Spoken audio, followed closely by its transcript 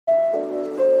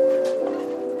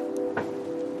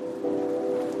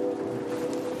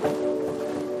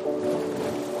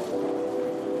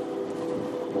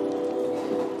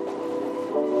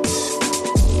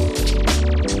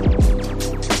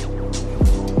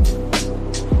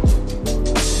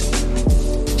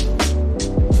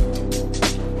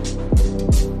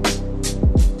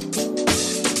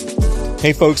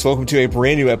Hey folks, welcome to a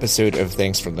brand new episode of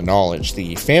Thanks for the Knowledge,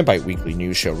 the Fanbyte weekly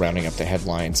news show rounding up the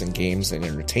headlines and games and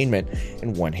entertainment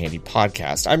in one handy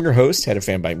podcast. I'm your host, head of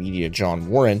Fanbyte Media, John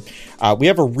Warren. We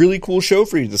have a really cool show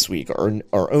for you this week.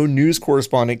 Our own news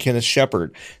correspondent, Kenneth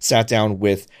Shepard, sat down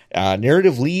with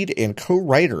narrative lead and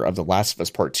co-writer of The Last of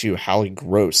Us Part 2, Hallie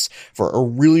Gross, for a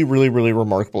really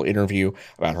remarkable interview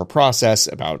about her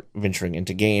process, about venturing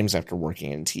into games after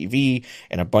working in TV,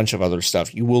 and a bunch of other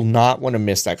stuff. You will not want to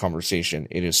miss that conversation.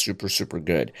 It is super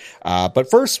good. But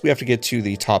first, we have to get to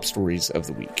the top stories of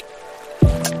the week.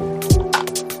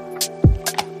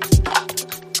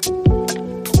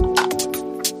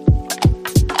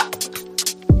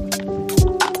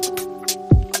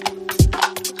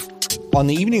 On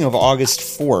the evening of August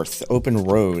 4th, Open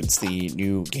Roads, the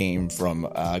new game from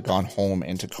Gone Home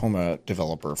and Tacoma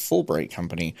developer Fullbright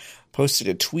Company, posted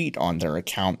a tweet on their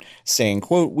account saying,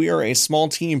 quote, "We are a small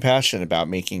team passionate about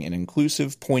making an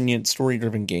inclusive, poignant,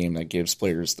 story-driven game that gives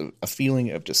players a feeling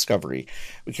of discovery.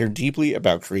 We care deeply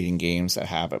about creating games that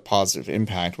have a positive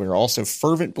impact. We are also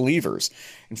fervent believers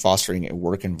in fostering a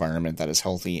work environment that is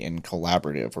healthy and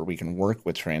collaborative, where we can work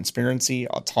with transparency,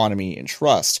 autonomy, and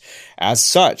trust. As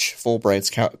such, Fullbright's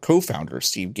co-founder,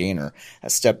 Steve Gaynor,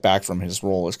 has stepped back from his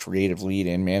role as creative lead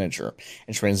and manager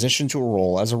and transitioned to a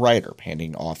role as a writer,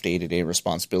 handing off day-to-day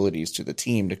responsibilities to the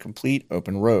team to complete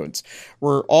Open Roads.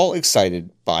 We're all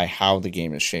excited by how the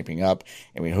game is shaping up,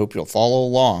 and we hope you'll follow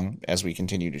along as we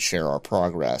continue to share our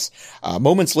progress."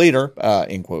 Moments later,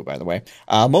 in quote, by the way,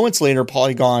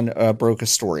 Polygon broke a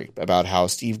story about how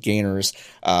Steve Gaynor's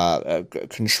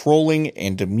controlling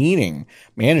and demeaning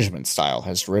management style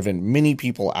has driven many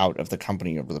people out of the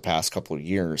company over the past couple of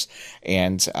years,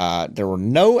 and there were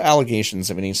no allegations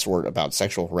of any sort about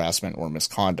sexual harassment or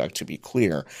misconduct, to be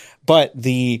clear, but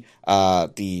the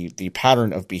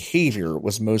pattern of behavior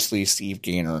was mostly Steve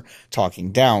Gaynor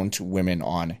talking down to women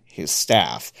on his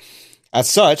staff. As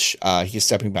such, he's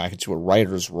stepping back into a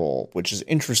writer's role, which is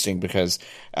interesting because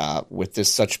with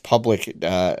this such public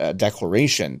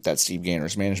declaration that Steve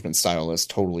Gaynor's management style is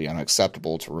totally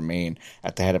unacceptable to remain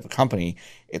at the head of a company,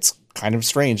 it's kind of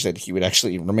strange that he would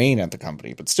actually remain at the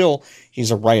company, but still, he's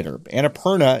a writer.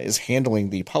 Annapurna is handling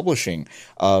the publishing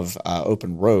of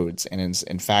Open Roads and is,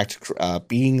 in fact,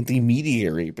 being the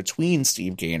mediator between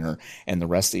Steve Gaynor and the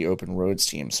rest of the Open Roads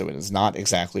team, so it is not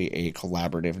exactly a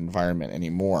collaborative environment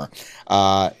anymore.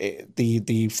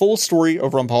 The full story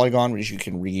over on Polygon, which you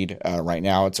can read right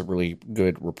now, it's a really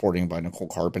good reporting by Nicole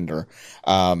Carpenter,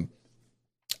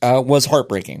 was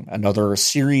heartbreaking. Another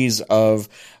series of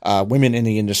women in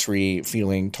the industry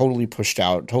feeling totally pushed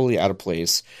out, totally out of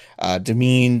place,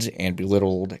 demeaned and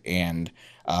belittled and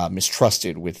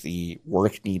mistrusted with the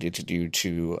work needed to do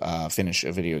to finish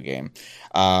a video game.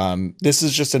 This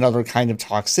is just another kind of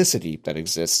toxicity that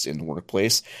exists in the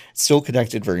workplace. It's still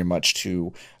connected very much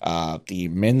to the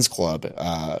men's club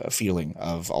feeling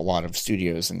of a lot of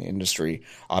studios in the industry.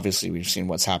 Obviously, we've seen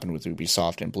what's happened with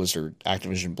Ubisoft and Blizzard,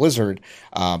 Activision Blizzard,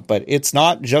 but it's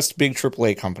not just big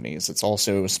AAA companies. It's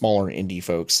also smaller indie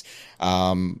folks.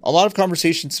 A lot of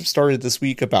conversations have started this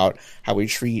week about how we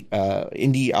treat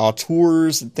indie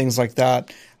auteurs and things like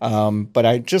that. But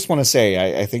I just want to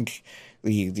say, I think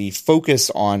the focus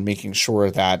on making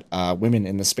sure that women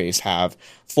in the space have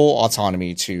full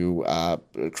autonomy to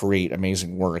create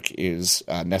amazing work is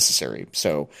necessary.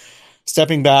 So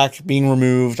stepping back, being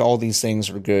removed, all these things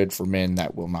are good for men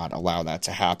that will not allow that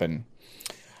to happen.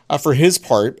 For his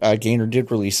part, Gaynor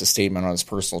did release a statement on his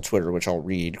personal Twitter, which I'll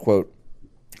read, quote,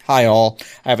 "Hi all,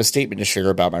 I have a statement to share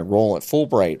about my role at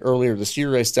Fullbright. Earlier this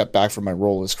year, I stepped back from my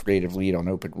role as creative lead on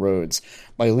Open Roads.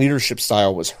 My leadership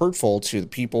style was hurtful to the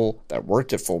people that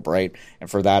worked at Fullbright, and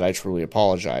for that I truly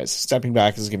apologize. Stepping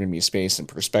back has given me space and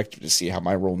perspective to see how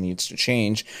my role needs to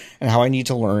change and how I need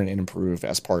to learn and improve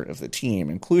as part of the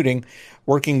team, including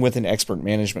working with an expert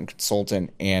management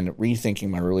consultant and rethinking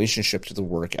my relationship to the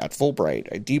work at Fullbright.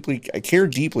 I care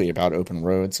deeply about Open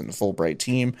Roads and the Fullbright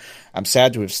team. I'm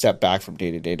sad to have stepped back from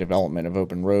day-to-day development of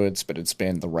Open Roads, but it's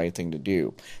been the right thing to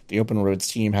do. The Open Roads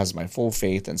team has my full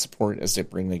faith and support as they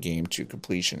bring the game to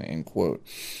completion," end quote.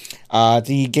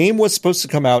 The game was supposed to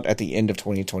come out at the end of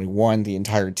 2021. The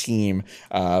entire team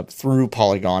through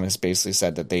Polygon has basically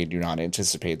said that they do not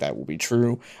anticipate that will be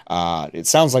true. It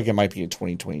sounds like it might be a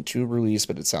 2022 release,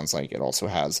 but it sounds like it also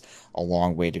has a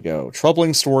long way to go.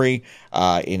 Troubling story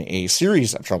in a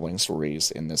series of troubling stories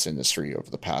in this industry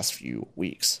over the past few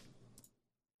weeks.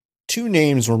 two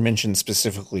names were mentioned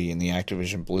specifically in the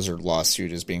Activision Blizzard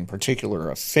lawsuit as being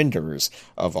particular offenders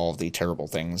of all of the terrible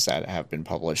things that have been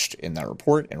published in that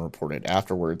report and reported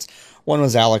afterwards. One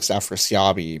was Alex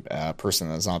Afrasiabi, a person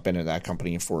that has not been at that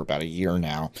company for about a year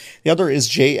now. The other is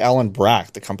J. Allen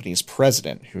Brack, the company's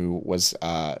president, who was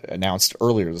announced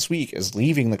earlier this week as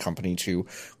leaving the company to,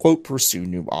 quote, pursue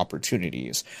new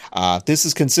opportunities. This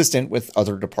is consistent with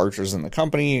other departures in the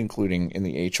company, including in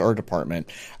the HR department.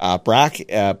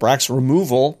 Brack's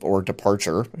removal or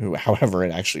departure, however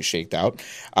it actually shaked out,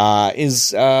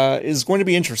 is going to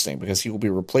be interesting because he will be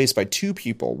replaced by two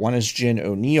people. One is Jen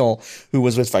O'Neill, who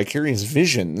was with Vicarious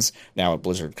Visions, now a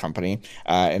Blizzard company,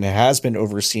 and it has been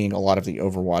overseeing a lot of the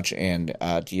Overwatch and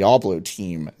Diablo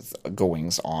team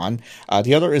goings on.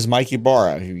 The other is Mike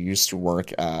Ibarra, who used to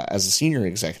work as a senior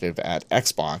executive at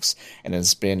Xbox and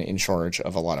has been in charge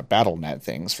of a lot of BattleNet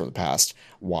things for the past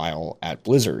while at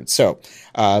Blizzard. So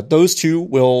those two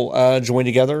will join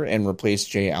together and replace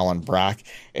J. Allen Brack.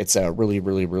 It's a really,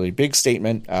 really, really big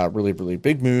statement, really, really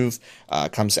big move.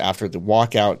 Comes after the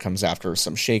walkout, comes after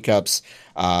some shakeups.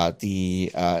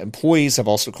 The employees have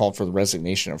also called for the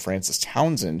resignation of Francis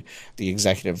Townsend, the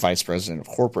executive vice president of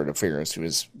corporate affairs, who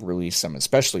has released some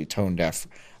especially tone-deaf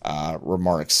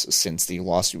remarks since the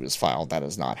lawsuit was filed. That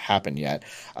has not happened yet,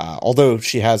 although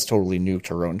she has totally nuked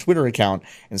her own Twitter account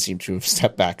and seemed to have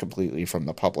stepped back completely from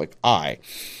the public eye.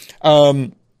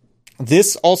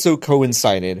 This also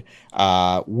coincided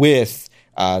with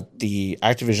the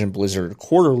Activision Blizzard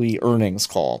quarterly earnings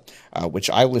call, which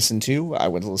I listened to. I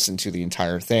would listen to the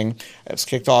entire thing. It was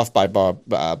kicked off by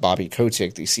Bobby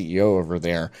Kotick, the CEO over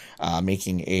there,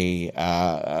 making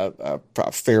a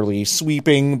fairly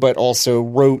sweeping but also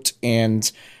rote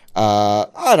and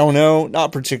I don't know,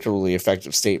 not particularly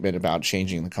effective statement about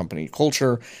changing the company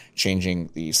culture, changing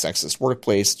the sexist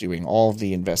workplace, doing all of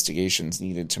the investigations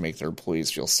needed to make their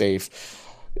employees feel safe.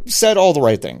 Said all the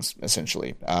right things,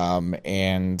 essentially,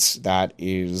 and that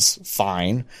is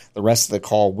fine. The rest of the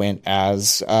call went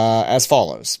as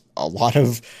follows. A lot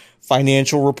of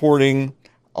financial reporting,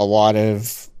 a lot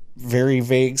of very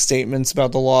vague statements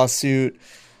about the lawsuit,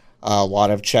 a lot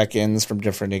of check-ins from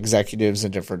different executives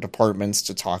in different departments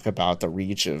to talk about the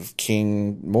reach of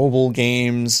King mobile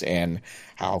games and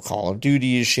how Call of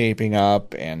Duty is shaping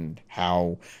up and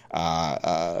how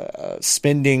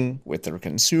spending with their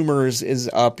consumers is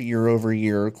up year over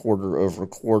year, quarter over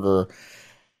quarter.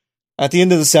 At the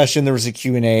end of the session, there was a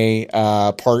Q&A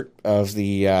part of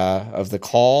the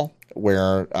call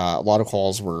where a lot of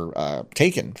calls were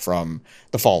taken from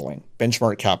the following: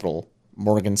 Benchmark Capital,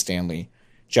 Morgan Stanley,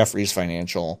 Jefferies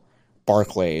Financial,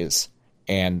 Barclays,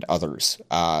 and others.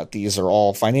 These are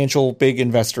all financial big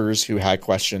investors who had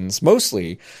questions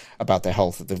mostly about the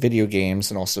health of the video games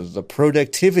and also the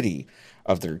productivity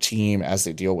of their team as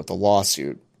they deal with the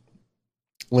lawsuit.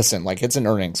 Listen, like, it's an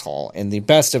earnings call. In the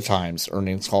best of times,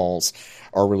 earnings calls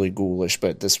are really ghoulish,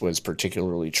 but this was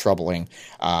particularly troubling.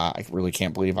 I really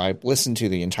can't believe I listened to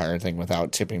the entire thing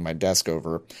without tipping my desk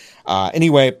over.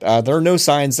 Anyway, there are no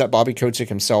signs that Bobby Kotick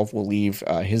himself will leave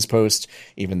his post,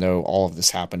 even though all of this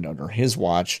happened under his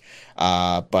watch.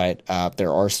 But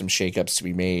there are some shakeups to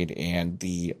be made, and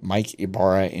the Mike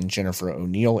Ibarra and Jennifer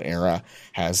O'Neill era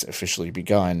has officially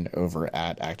begun over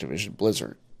at Activision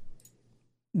Blizzard.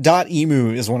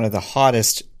 Dotemu is one of the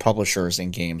hottest publishers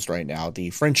in games right now. The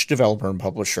French developer and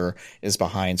publisher is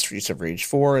behind Streets of Rage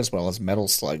 4, as well as Metal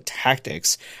Slug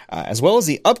Tactics, as well as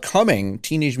the upcoming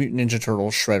Teenage Mutant Ninja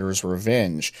Turtles Shredder's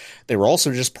Revenge. They were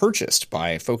also just purchased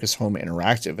by Focus Home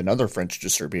Interactive, another French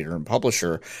distributor and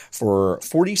publisher, for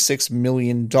 $46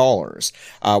 million.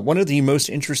 One of the most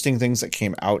interesting things that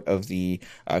came out of the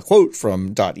quote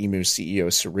from Dotemu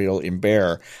CEO Cyril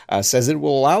Imbert says it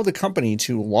will allow the company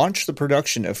to launch the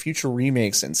production of future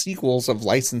remakes and sequels of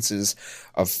licenses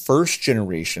of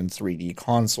first-generation 3D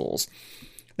consoles.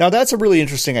 Now, that's a really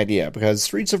interesting idea because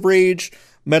Streets of Rage,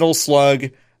 Metal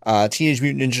Slug, Teenage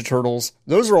Mutant Ninja Turtles,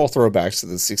 those are all throwbacks to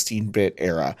the 16-bit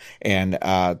era, and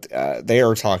they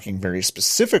are talking very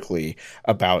specifically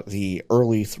about the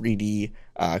early 3D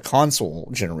console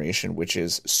generation, which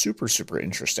is super, super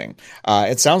interesting.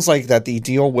 It sounds like that the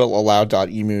deal will allow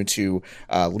Dotemu to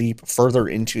leap further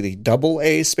into the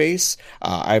AA space.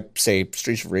 I say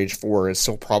Streets of Rage 4 is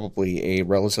still probably a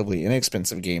relatively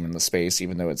inexpensive game in the space,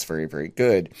 even though it's very, very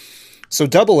good. So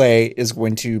AA is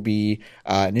going to be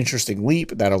an interesting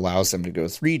leap that allows them to go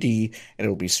 3D, and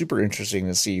it'll be super interesting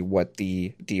to see what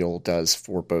the deal does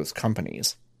for both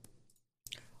companies.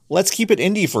 Let's keep it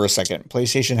indie for a second.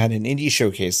 PlayStation had an indie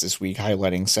showcase this week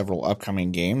highlighting several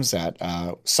upcoming games that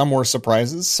some were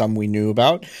surprises, some we knew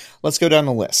about. Let's go down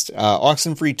the list.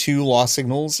 Oxenfree 2 Lost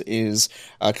Signals is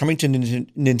coming to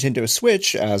Nintendo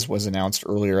Switch, as was announced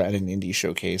earlier at an indie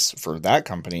showcase for that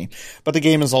company, but the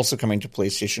game is also coming to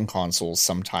PlayStation consoles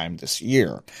sometime this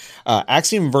year.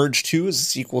 Axiom Verge 2 is a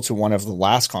sequel to one of the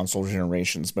last console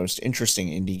generation's most interesting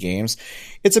indie games.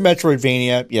 It's a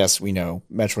Metroidvania. Yes, we know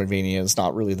Metroidvania is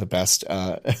not really the best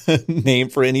name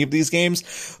for any of these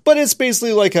games, but it's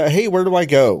basically like a hey, where do I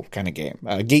go kind of game,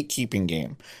 a gatekeeping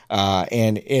game.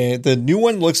 The new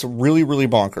one looks really, really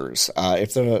bonkers.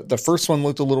 If the first one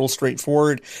looked a little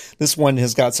straightforward, this one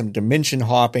has got some dimension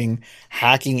hopping,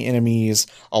 hacking enemies,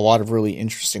 a lot of really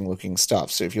interesting looking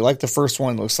stuff. So if you like the first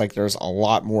one, it looks like there's a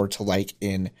lot more to like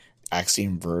in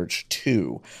Axiom Verge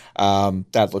 2.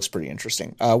 That looks pretty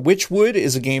interesting. Witchwood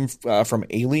is a game from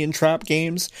Alien Trap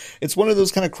Games. It's one of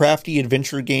those kind of crafty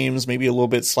adventure games, maybe a little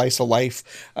bit slice of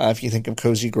life, if you think of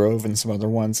Cozy Grove and some other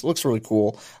ones. It looks really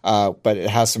cool, but it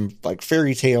has some like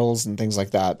fairy tales and things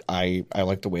like that. I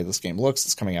like the way this game looks.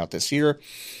 It's coming out this year.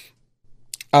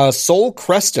 Sol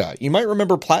Cresta. You might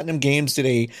remember Platinum Games did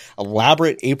a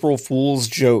elaborate April Fool's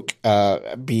joke,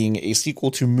 being a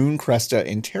sequel to Moon Cresta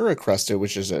and Terra Cresta,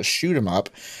 which is a shoot 'em up.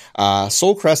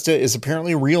 Sol Cresta is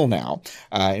apparently real now.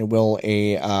 It will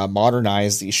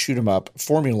modernize the shoot 'em up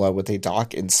formula with a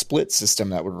dock and split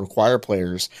system that would require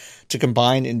players to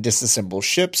combine and disassemble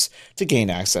ships to gain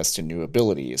access to new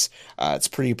abilities. It's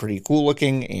pretty cool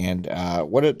looking, and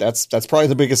that's probably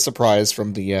the biggest surprise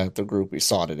from the group we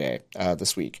saw today,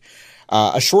 this week.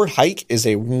 A Short Hike is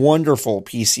a wonderful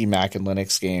PC, Mac, and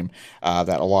Linux game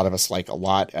that a lot of us like a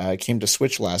lot. It came to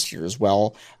Switch last year as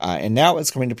well, and now it's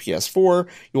coming to PS4.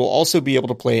 You will also be able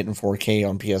to play it in 4K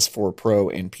on PS4 Pro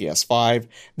and PS5.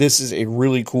 This is a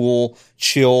really cool,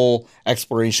 chill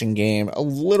exploration game. A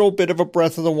little bit of a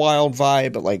Breath of the Wild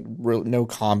vibe, but like no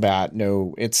combat,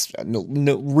 it's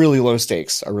really low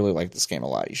stakes. I really like this game a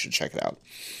lot. You should check it out.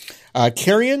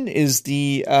 Carrion is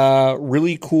the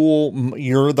really cool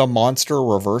You're the Monster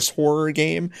reverse horror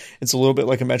game. It's a little bit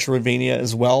like a Metroidvania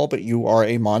as well, but you are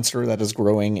a monster that is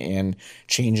growing and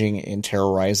changing and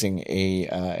terrorizing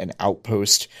an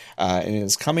outpost, and it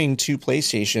is coming to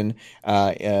PlayStation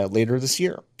later this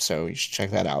year. So you should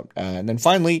check that out. And then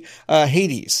finally,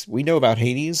 Hades. We know about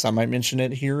Hades. I might mention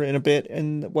it here in a bit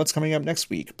and what's coming up next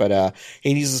week. But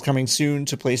Hades is coming soon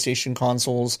to PlayStation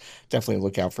consoles. Definitely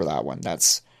look out for that one.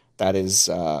 That is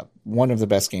one of the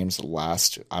best games of the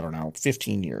last,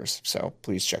 15 years. So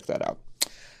please check that out.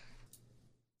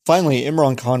 Finally,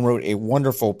 Imran Khan wrote a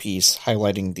wonderful piece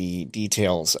highlighting the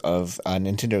details of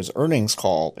Nintendo's earnings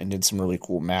call and did some really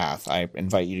cool math. I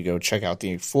invite you to go check out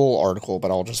the full article, but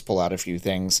I'll just pull out a few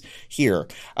things here.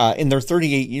 In their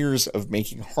 38 years of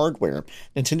making hardware,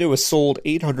 Nintendo has sold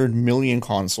 800 million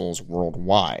consoles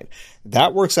worldwide.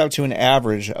 That works out to an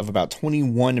average of about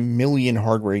 21 million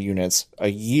hardware units a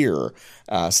year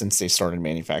since they started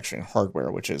manufacturing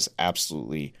hardware, which is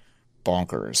absolutely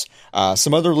bonkers.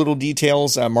 Some other little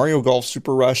details. Mario Golf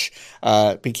Super Rush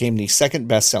became the second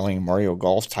best-selling Mario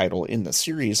Golf title in the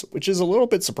series, which is a little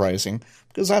bit surprising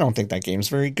because I don't think that game's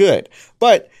very good.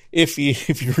 But if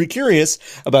you're curious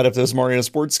about if those Mario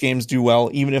sports games do well,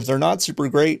 even if they're not super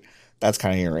great, that's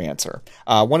kind of your answer.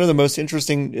 One of the most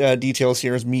interesting details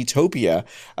here is Miitopia.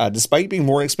 Despite being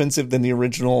more expensive than its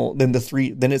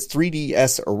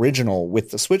 3DS original with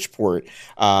the Switch port,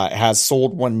 has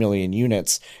sold 1 million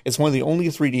units. It's one of the only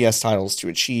 3DS titles to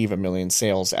achieve 1 million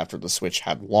sales after the Switch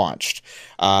had launched.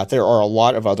 There are a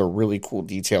lot of other really cool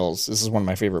details. This is one of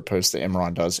my favorite posts that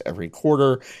Imran does every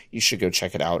quarter. You should go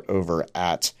check it out over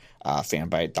at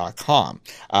fanbyte.com.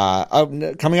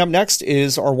 Coming up next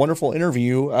is our wonderful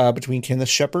interview between Kenneth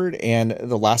Shepard and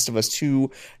The Last of Us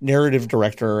 2 narrative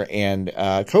director and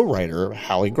co-writer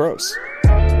Hallie Gross.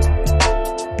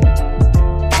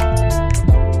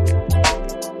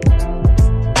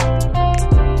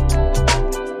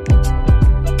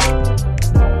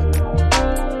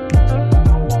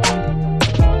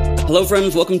 Hello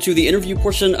friends, welcome to the interview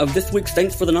portion of this week's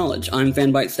Thanks for the Knowledge. I'm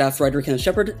Fanbyte staff writer Kenneth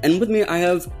Shepard, and with me I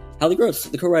have Hallie Gross,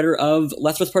 the co-writer of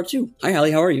Last of Us Part 2. Hi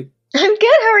Hallie, how are you? I'm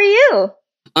good, how are you?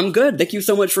 I'm good, thank you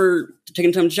so much for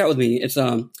taking time to chat with me. It's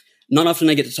not often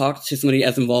I get to talk to somebody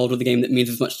as involved with a game that means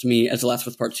as much to me as The Last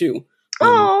of Us Part 2.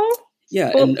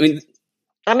 Yeah, well, and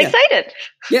I'm excited.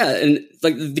 Yeah, and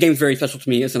like the game's very special to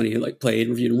me as somebody who played,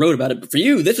 reviewed, and wrote about it, but for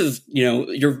you, this is,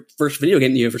 your first video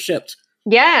game that you ever shipped.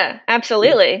 Yeah,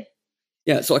 absolutely.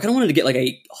 Yeah, so I kind of wanted to get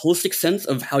a holistic sense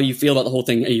of how you feel about the whole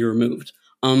thing a year removed.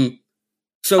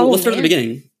 So let's start at the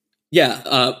beginning.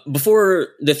 Yeah, before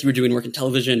this, you were doing work in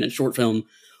television and short film.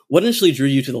 What initially drew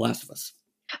you to The Last of Us?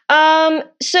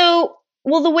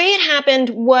 Well, the way it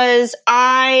happened was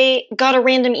I got a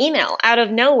random email out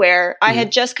of nowhere. I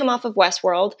had just come off of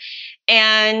Westworld,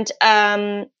 and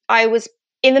I was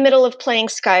in the middle of playing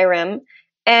Skyrim,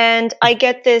 and I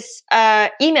get this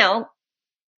email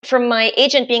from my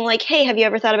agent being like, "Hey, have you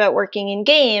ever thought about working in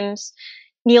games?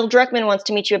 Neil Druckmann wants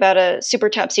to meet you about a super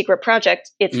top secret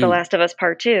project. It's The Last of Us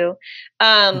Part 2.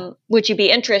 Would you be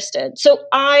interested?" So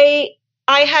I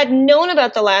had known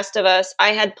about The Last of Us. I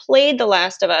had played The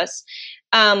Last of Us.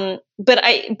 But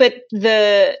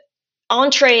the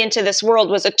entree into this world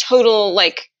was a total,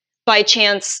 like, by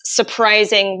chance,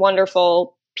 surprising,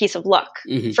 wonderful piece of luck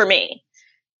for me.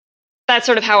 That's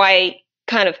sort of how I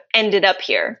kind of ended up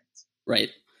here. Right.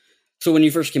 So when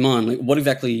you first came on, like, what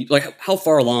exactly, like, how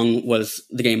far along was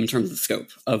the game in terms of the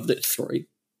scope of the story?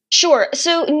 Sure.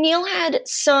 So Neil had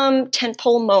some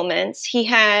tentpole moments. He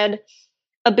had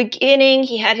a beginning.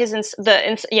 He had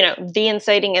the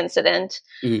inciting incident.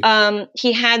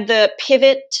 He had the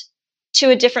pivot to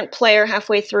a different player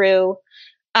halfway through.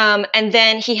 And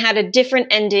then he had a different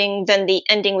ending than the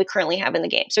ending we currently have in the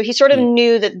game. So he sort of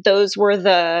knew that those were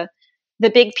the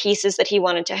big pieces that he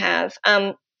wanted to have.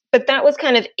 But that was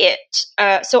kind of it.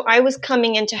 So I was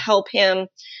coming in to help him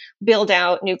build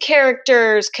out new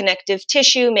characters, connective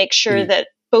tissue, make sure that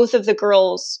both of the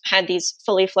girls had these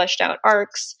fully fleshed out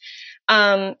arcs.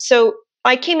 So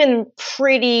I came in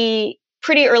pretty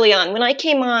early on. When I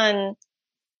came on,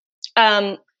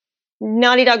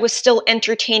 Naughty Dog was still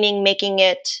entertaining, I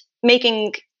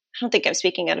don't think I'm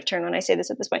speaking out of turn when I say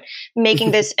this at this point,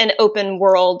 making this an open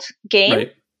world game.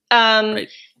 Right.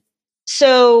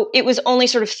 So it was only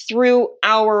sort of through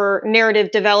our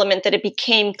narrative development that it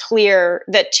became clear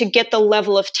that to get the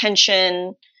level of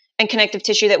tension and connective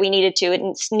tissue that we needed to, it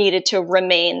needed to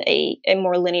remain a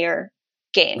more linear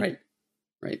game. Right.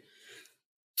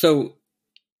 So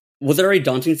was it already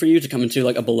daunting for you to come into,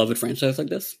 like, a beloved franchise like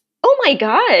this? Oh my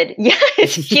God. Yeah,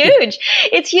 it's huge.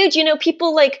 It's huge. You know,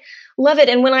 people, like, love it.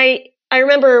 And when I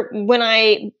remember when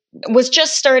I was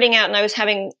just starting out and I was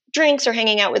having drinks or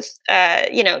hanging out with,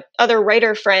 other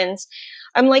writer friends,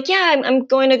 I'm like, yeah, I'm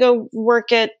going to go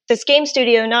work at this game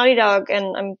studio, Naughty Dog,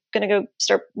 and I'm going to go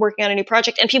start working on a new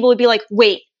project. And people would be like,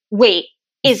 wait,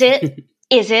 is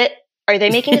it? Are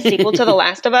they making a sequel to The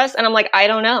Last of Us? And I'm like, I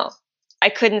don't know. I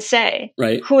couldn't say.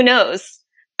 Right. Who knows?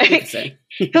 Who could say?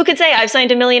 Who could say? I've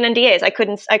signed a million NDAs. I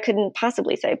couldn't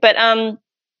possibly say. But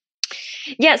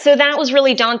yeah, so that was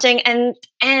really daunting.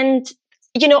 And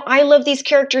you know, I love these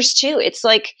characters too. It's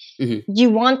like you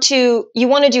want to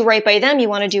do right by them, you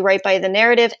want to do right by the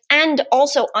narrative. And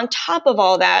also on top of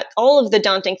all that, all of the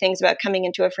daunting things about coming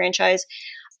into a franchise,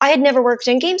 I had never worked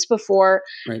in games before.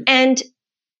 Right. And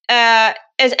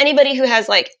as anybody who has,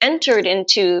 like, entered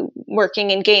into working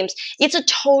in games, it's a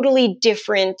totally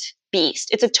different beast.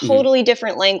 It's a totally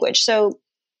different language. So,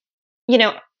 you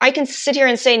know, I can sit here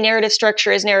and say narrative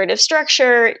structure is narrative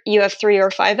structure. You have 3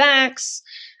 or 5 acts.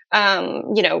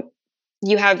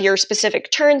 You have your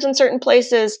specific turns in certain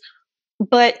places.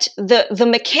 But the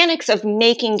mechanics of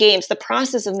making games, the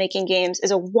process of making games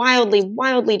is a wildly,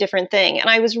 wildly different thing. And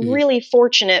I was really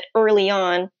fortunate early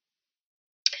on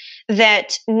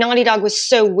that Naughty Dog was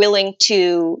so willing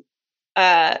to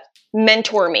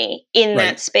mentor me in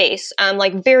that space.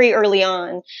 Like, very early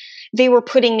on, they were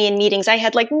putting me in meetings I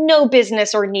had, like, no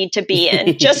business or need to be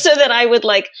in, just so that I would,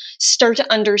 like, start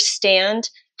to understand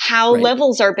how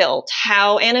levels are built,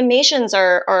 how animations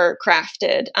are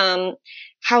crafted,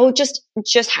 how just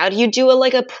how do you do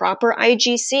a proper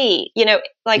IGC? You know,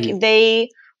 like, they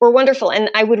were wonderful. And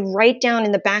I would write down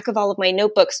in the back of all of my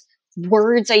notebooks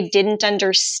words I didn't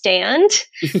understand,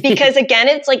 because again,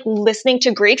 it's like listening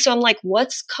to Greek. So I'm like,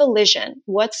 what's collision?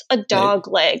 What's a dog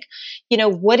leg? You know,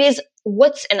 what's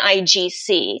an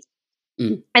IGC?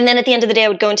 And then at the end of the day, I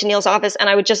would go into Neil's office and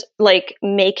I would just, like,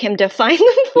 make him define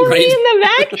them for me in the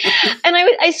back. And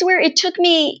I swear it took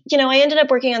me, you know, I ended up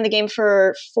working on the game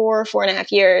for 4.5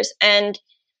 years. And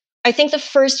I think the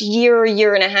first year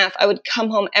and a half, I would come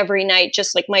home every night,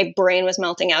 just like my brain was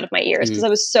melting out of my ears, because I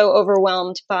was so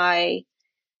overwhelmed by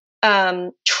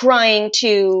trying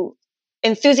to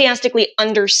enthusiastically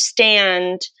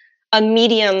understand a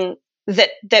medium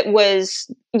that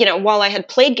was, you know, while I had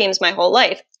played games my whole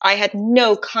life, I had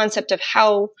no concept of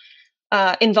how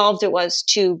involved it was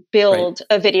to build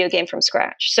a video game from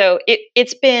scratch. So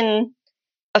it's been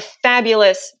a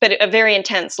fabulous, but a very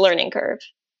intense learning curve.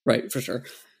 Right, for sure.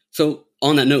 So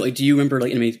on that note, like, do you remember,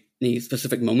 like, any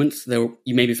specific moments that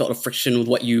you maybe felt a friction with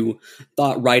what you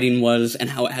thought writing was and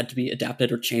how it had to be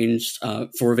adapted or changed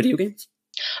for video games?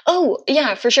 Oh,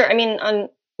 yeah, for sure. I mean, on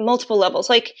multiple levels.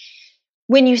 Like,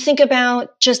 when you think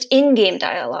about just in-game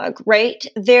dialogue, right?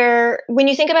 When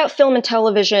you think about film and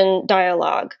television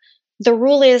dialogue, the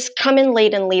rule is come in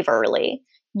late and leave early.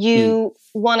 You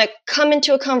want to come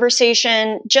into a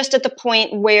conversation just at the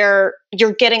point where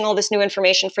you're getting all this new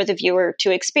information for the viewer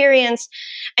to experience,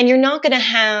 and you're not going to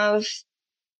have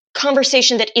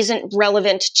conversation that isn't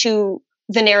relevant to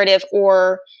the narrative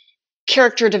or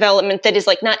character development that is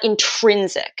like not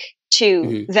intrinsic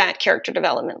to that character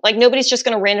development. Like nobody's just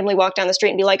going to randomly walk down the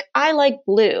street and be like, I like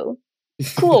blue.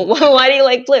 Cool. Why do you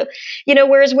like blue?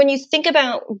 Whereas when you think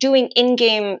about doing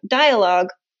in-game dialogue,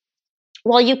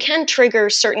 while you can trigger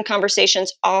certain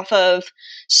conversations off of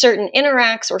certain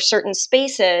interacts or certain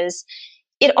spaces,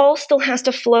 it all still has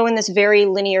to flow in this very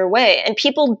linear way. And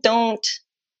people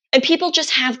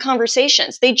just have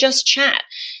conversations. They just chat.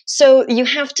 So you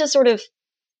have to sort of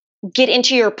get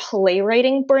into your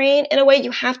playwriting brain in a way. You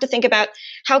have to think about,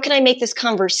 how can I make this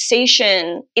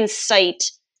conversation incite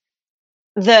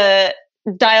the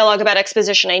dialogue about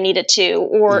exposition I needed to,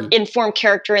 or inform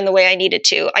character in the way I needed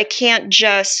to. I can't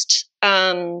just,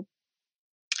 I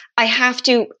have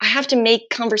to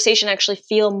make conversation actually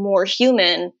feel more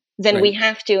human than we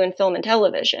have to in film and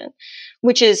television,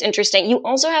 which is interesting. You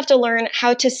also have to learn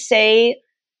how to say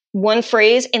one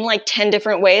phrase in like 10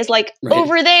 different ways, like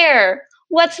over there.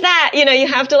 What's that? You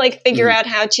have to like figure out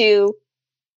how to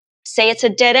say it's a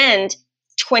dead end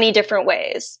 20 different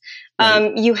ways.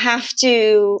 You have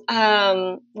to,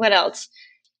 what else?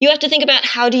 You have to think about,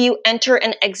 how do you enter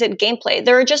and exit gameplay?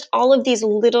 There are just all of these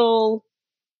little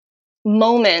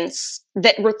moments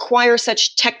that require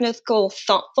such technical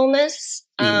thoughtfulness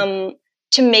to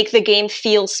make the game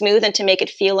feel smooth and to make it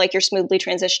feel like you're smoothly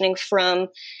transitioning from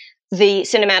the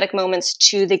cinematic moments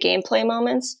to the gameplay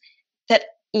moments. That,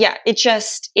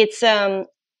 it's the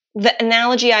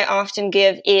analogy I often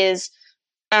give is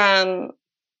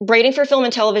writing for film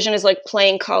and television is like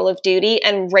playing Call of Duty,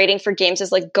 and writing for games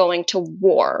is like going to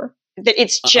war.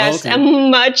 It's just a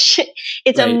much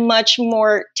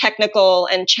more technical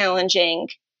and challenging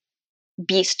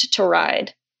beast to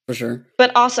ride. For sure.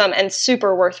 But awesome and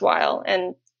super worthwhile.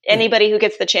 And anybody who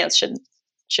gets the chance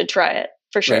should try it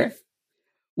for sure. Right.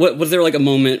 What was there like a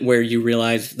moment where you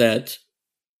realized that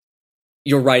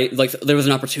you're right, like there was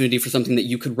an opportunity for something that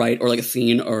you could write, or like a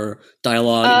scene or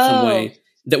dialogue in some way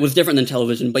that was different than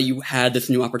television, but you had this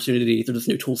new opportunity through this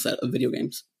new tool set of video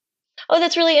games? Oh,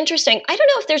 that's really interesting. I don't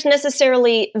know if there's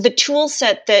necessarily the tool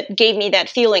set that gave me that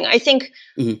feeling. I think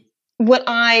what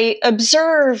I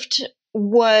observed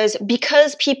was,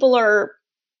 because people are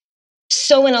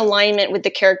so in alignment with the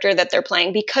character that they're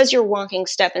playing, because you're walking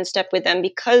step in step with them,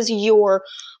 because you're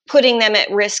putting them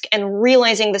at risk and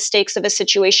realizing the stakes of a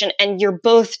situation, and you're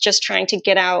both just trying to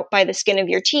get out by the skin of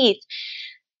your teeth,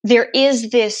 there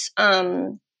is this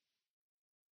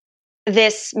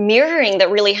this mirroring that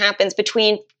really happens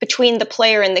between the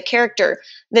player and the character,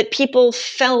 that people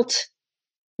felt,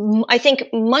 I think,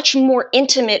 much more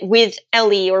intimate with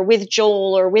Ellie or with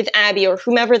Joel or with Abby or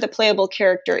whomever the playable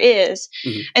character is.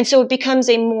 And so it becomes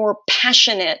a more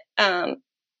passionate, I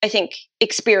think,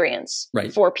 experience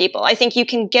for people. I think you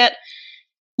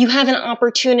have an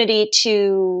opportunity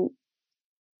to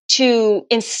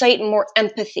incite more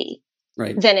empathy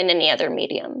than in any other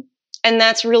medium. And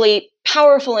that's really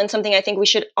powerful, and something I think we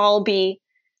should all be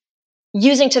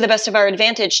using to the best of our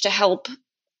advantage to help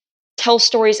tell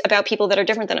stories about people that are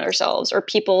different than ourselves, or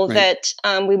people that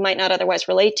we might not otherwise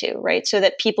relate to, right? So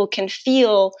that people can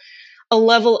feel a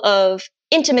level of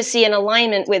intimacy and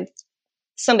alignment with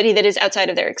somebody that is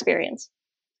outside of their experience.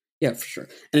 Yeah, for sure.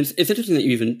 And it's interesting that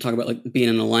you even talk about like being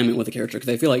in alignment with a character,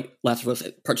 because I feel like Last of Us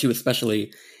Part 2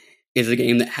 especially is a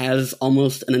game that has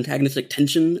almost an antagonistic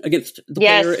tension against the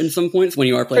player in some points when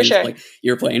you are playing. Like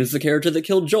you're playing as the character that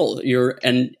killed Joel. You're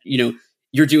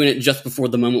doing it just before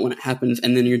the moment when it happens,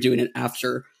 and then you're doing it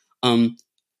after.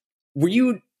 Were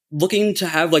you looking to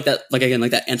have like that, like again,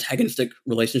 like that antagonistic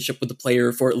relationship with the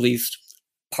player for at least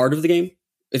part of the game?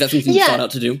 Is that something you sought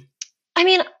out to do? I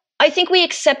mean, I think we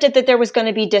accepted that there was going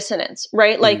to be dissonance,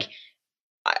 right? Like,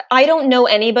 I don't know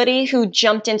anybody who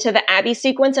jumped into the Abby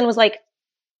sequence and was like,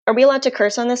 are we allowed to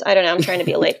curse on this? I don't know. I'm trying to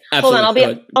be late. Hold on.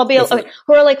 I'll be okay.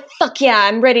 Who are like, fuck yeah,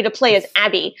 I'm ready to play as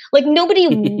Abby. Like,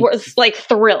 nobody was like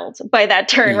thrilled by that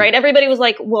turn, right? Everybody was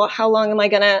like, well, how long am I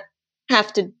going to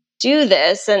have to do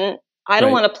this? And I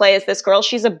don't want to play as this girl.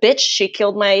 She's a bitch. She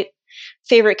killed my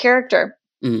favorite character,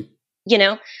 you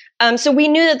know? So we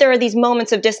knew that there are these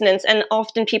moments of dissonance, and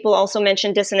often people also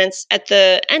mention dissonance at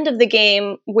the end of the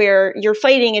game where you're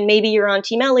fighting and maybe you're on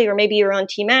Team Ellie or maybe you're on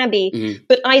Team Abby.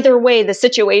 But either way, the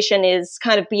situation is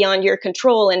kind of beyond your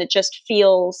control, and it just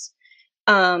feels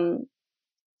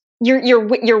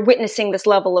you're witnessing this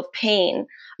level of pain.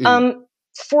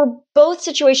 For both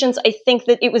situations, I think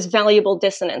that it was valuable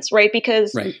dissonance, right?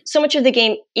 Because so much of the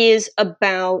game is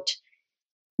about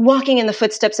walking in the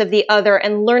footsteps of the other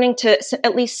and learning to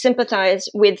at least sympathize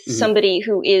with somebody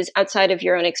who is outside of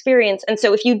your own experience. And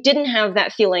so if you didn't have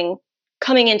that feeling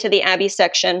coming into the Abby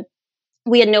section,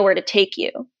 we had nowhere to take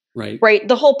you. Right.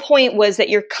 The whole point was that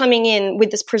you're coming in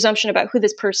with this presumption about who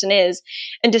this person is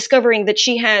and discovering that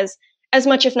she has as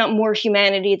much, if not more,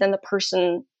 humanity than the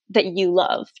person that you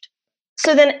loved.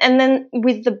 So then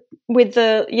with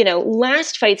the, you know,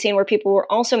 last fight scene where people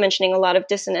were also mentioning a lot of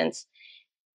dissonance,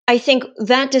 I think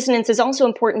that dissonance is also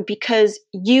important because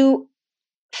you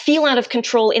feel out of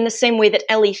control in the same way that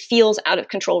Ellie feels out of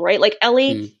control, right? Like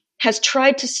Ellie has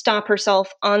tried to stop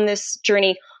herself on this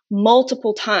journey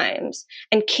multiple times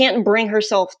and can't bring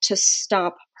herself to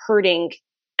stop hurting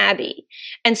Abby.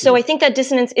 And so I think that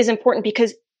dissonance is important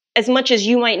because as much as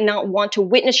you might not want to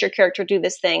witness your character do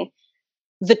this thing,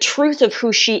 the truth of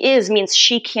who she is means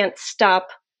she can't stop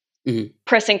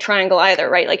pressing triangle either,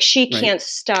 right? Like she can't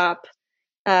stop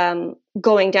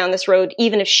going down this road,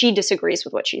 even if she disagrees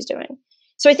with what she's doing.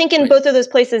 So I think in both of those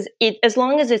places, as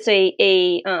long as it's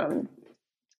a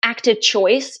active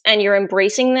choice and you're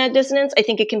embracing that dissonance, I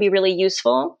think it can be really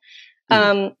useful.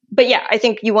 But yeah, I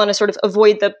think you want to sort of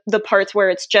avoid the parts where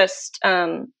it's just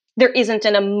there isn't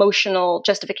an emotional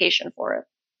justification for it.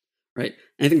 Right.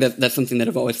 And I think that's something that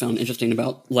I've always found interesting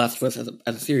about Last of Us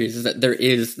as a series is that there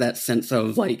is that sense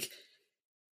of like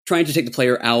trying to take the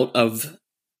player out of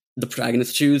the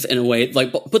protagonist's shoes in a way,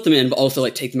 like put them in, but also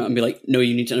like take them out and be like, no,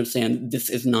 you need to understand this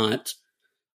is not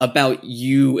about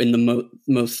you in the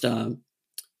most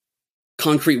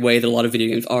concrete way that a lot of video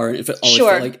games are. And if it always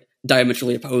felt like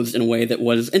diametrally opposed in a way that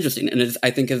was interesting. And I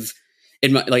think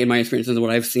in my experiences and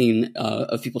what I've seen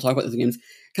of people talk about these games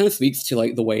kind of speaks to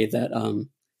like the way that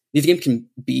these games can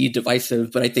be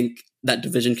divisive, but I think that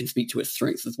division can speak to its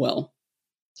strengths as well.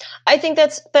 I think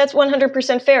that's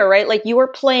 100% fair, right? Like you are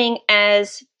playing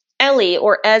as Ellie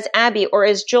or as Abby or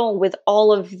as Joel with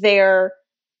all of their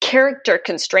character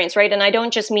constraints, right? And I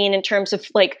don't just mean in terms of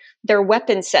like their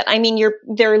weapon set. I mean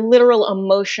their literal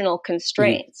emotional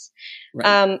constraints.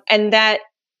 And that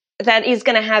is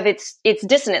going to have its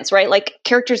dissonance, right? Like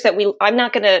characters that I'm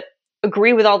not going to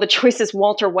agree with all the choices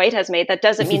Walter White has made. That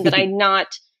doesn't mean that I'm not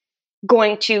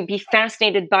going to be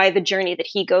fascinated by the journey that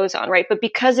he goes on, right? But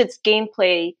because it's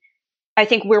gameplay, I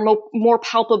think we're more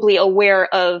palpably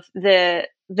aware of the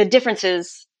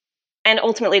differences and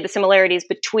ultimately the similarities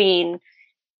between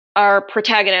our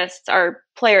protagonists, our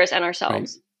players, and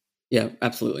ourselves. Yeah,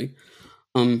 absolutely.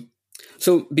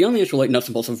 So beyond the actual like nuts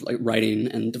and bolts of like writing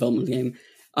and development of the game,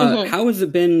 how has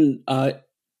it been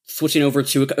switching over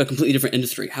to a completely different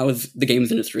industry? How has the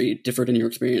games industry differed in your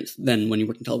experience than when you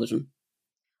worked in television?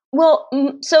 Well,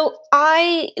 so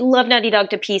I love Naughty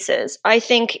Dog to pieces. I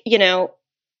think, you know,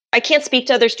 I can't speak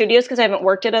to other studios because I haven't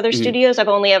worked at other studios. I've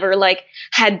only ever like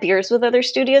had beers with other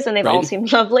studios and they've all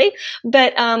seemed lovely.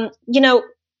 But, you know,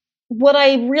 what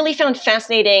I really found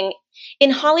fascinating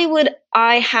in Hollywood,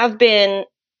 I have been,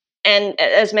 and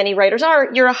as many writers are,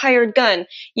 you're a hired gun.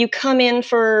 You come in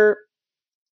for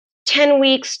 10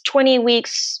 weeks, 20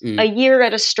 weeks, a year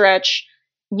at a stretch.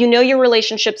 You know, your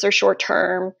relationships are short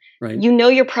term. You know,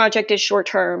 your project is short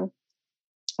term.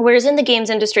 Whereas in the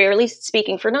games industry, or at least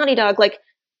speaking for Naughty Dog, like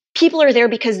people are there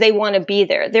because they want to be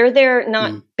there. They're there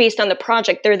not based on the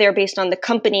project. They're there based on the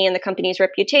company and the company's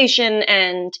reputation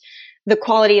and the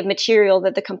quality of material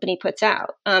that the company puts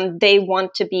out. They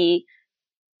want to be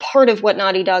part of what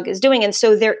Naughty Dog is doing. And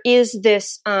so there is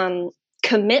this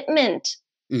commitment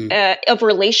of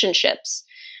relationships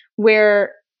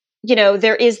where, you know,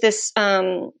 there is this,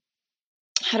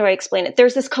 how do I explain it?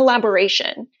 There's this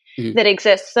collaboration that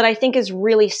exists that I think is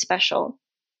really special.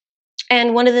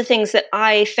 And one of the things that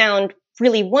I found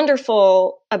really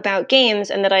wonderful about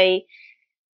games and that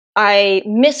I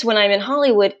miss when I'm in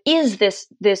Hollywood is this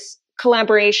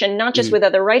collaboration, not just with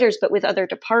other writers, but with other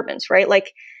departments, right?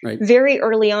 Like very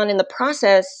early on in the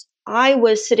process, I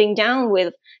was sitting down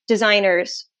with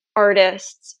designers,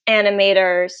 artists,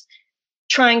 animators,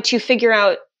 trying to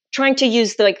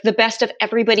use the best of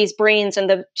everybody's brains and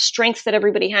the strengths that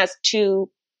everybody has to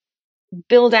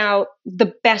build out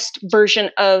the best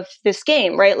version of this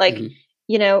game, right? Like,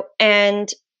 you know, and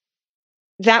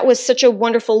that was such a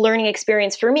wonderful learning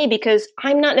experience for me because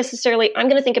I'm going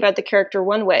to think about the character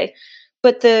one way,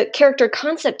 but the character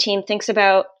concept team thinks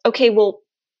about, okay, well,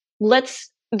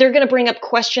 they're going to bring up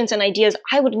questions and ideas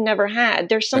I would have never had.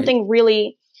 There's something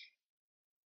really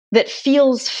that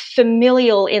feels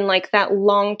familial in like that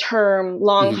long-term,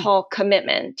 long-haul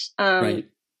commitment.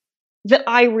 that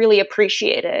I really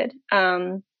appreciated.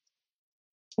 That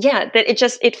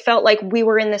it felt like we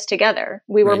were in this together.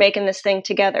 We were making this thing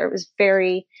together. It was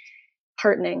very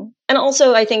heartening. And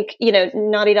also, I think,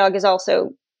 Naughty Dog is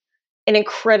also an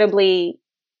incredibly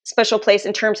special place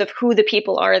in terms of who the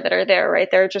people are that are there, right?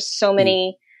 There are just so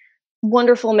many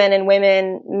wonderful men and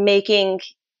women making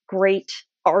great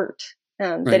art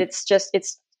that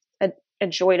it's a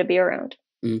joy to be around.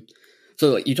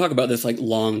 So you talk about this like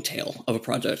long tail of a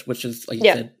project, which is, like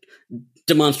you said,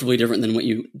 demonstrably different than what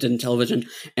you did in television.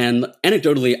 And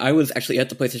anecdotally, I was actually at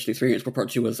the PlayStation Experience where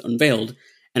Part 2 was unveiled.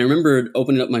 And I remembered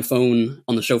opening up my phone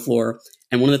on the show floor,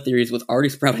 and one of the theories was already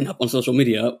sprouting up on social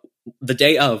media the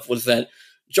day of, was that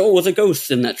Joel was a ghost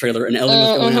in that trailer, and Ellie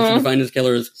was going after to find his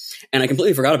killers. And I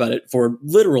completely forgot about it for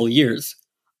literal years,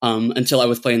 until I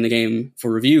was playing the game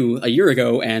for review a year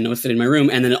ago, and I was sitting in my room,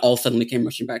 and then it all suddenly came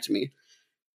rushing back to me.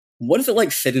 What is it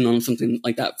like sitting on something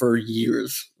like that for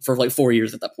years, for like 4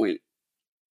 years at that point?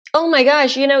 Oh my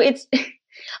gosh, it's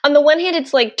on the one hand,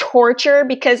 it's like torture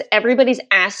because everybody's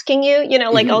asking you,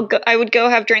 like I would go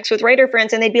have drinks with writer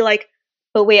friends and they'd be like,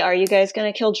 but wait, are you guys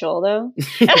going to kill Joel though?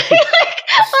 And I'm like,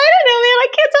 I don't know, man, I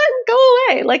can't talk, go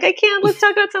away. Like I can't, let's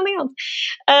talk about something else.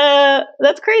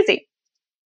 That's crazy.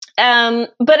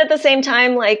 But at the same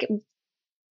time, like,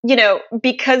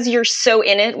 because you're so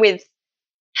in it with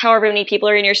however many people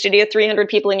are in your studio, 300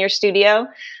 people in your studio,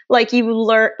 like you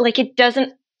learn, like it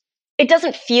doesn't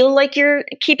feel like you're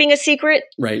keeping a secret,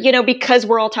 right? Because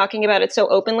we're all talking about it so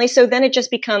openly. So then it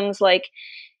just becomes like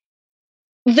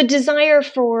the desire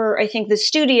for, I think, the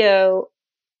studio,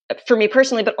 for me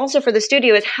personally, but also for the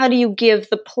studio, is how do you give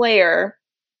the player,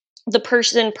 the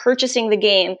person purchasing the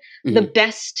game, the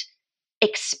best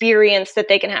experience that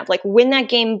they can have? Like when that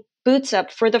game boots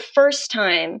up for the first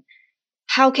time,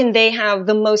 how can they have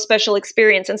the most special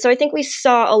experience? And so I think we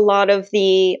saw a lot of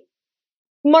the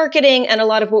marketing and a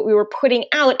lot of what we were putting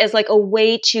out as like a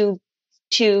way to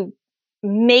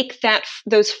make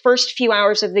those first few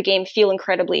hours of the game feel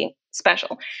incredibly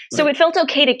special. So it felt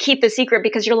okay to keep the secret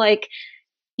because you're like,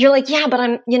 yeah, but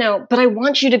I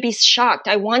want you to be shocked.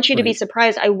 I want you to be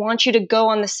surprised. I want you to go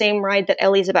on the same ride that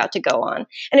Ellie's about to go on.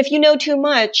 And if you know too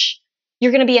much,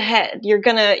 you're going to be ahead. You're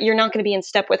not going to be in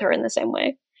step with her in the same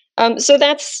way. So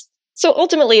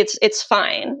ultimately it's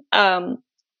fine.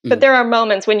 But there are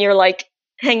moments when you're like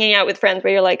hanging out with friends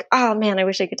where you're like, oh man, I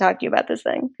wish I could talk to you about this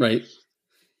thing. Right.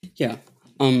 Yeah.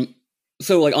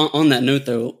 So like on that note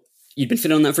though, you'd been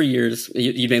sitting on that for years.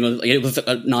 You'd been able to, it was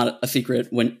not a secret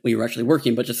when you were actually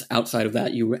working, but just outside of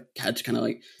that, you had to kind of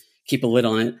like keep a lid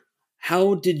on it.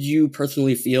 How did you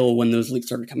personally feel when those leaks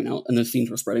started coming out and those scenes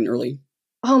were spreading early?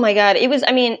 Oh my God. It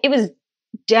was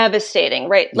devastating,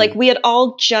 right? Like we had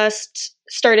all just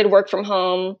started work from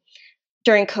home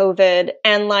during COVID,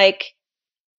 and like,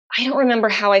 I don't remember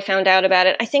how I found out about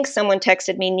it. I think someone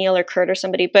texted me, Neil or Kurt or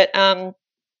somebody, but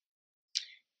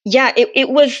it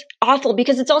was awful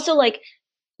because it's also like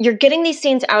you're getting these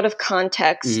scenes out of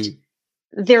context.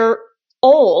 They're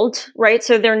old, right?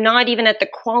 So they're not even at the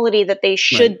quality that they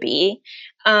should be.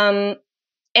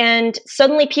 And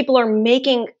suddenly people are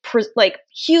making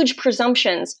huge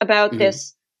presumptions about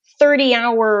this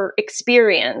 30-hour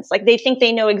experience. Like they think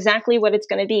they know exactly what it's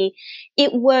going to be.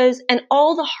 It was, and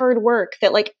all the hard work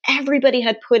that like everybody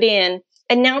had put in,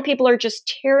 and now people are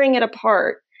just tearing it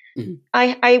apart.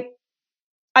 I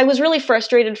was really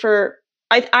frustrated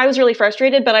I was really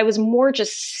frustrated, but I was more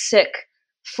just sick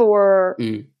for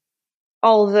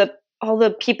all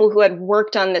the people who had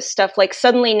worked on this stuff. Like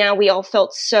suddenly now we all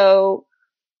felt so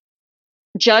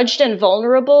judged and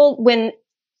vulnerable when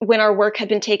our work had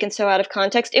been taken so out of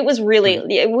context. It was really,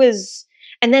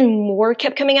 and then more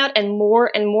kept coming out and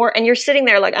more. And you're sitting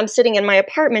there, like I'm sitting in my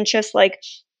apartment, just like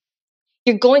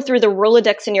you're going through the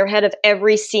Rolodex in your head of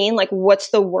every scene, like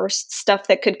what's the worst stuff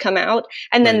that could come out.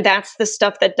 And then that's the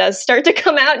stuff that does start to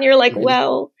come out. And you're like,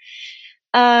 well,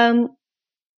 this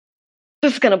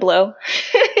is going to blow.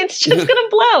 It's just going to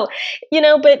blow,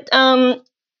 but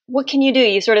what can you do?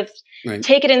 You sort of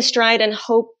take it in stride and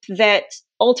hope that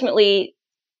ultimately,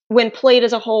 when played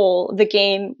as a whole, the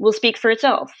game will speak for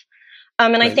itself.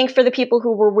 And I think for the people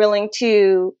who were willing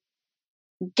to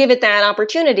give it that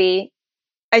opportunity,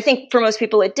 I think for most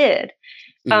people it did.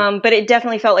 But it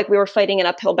definitely felt like we were fighting an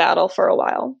uphill battle for a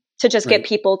while to just get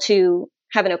people to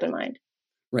have an open mind.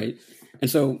 Right. And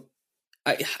so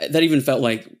that even felt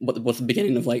like what was the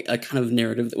beginning of like a kind of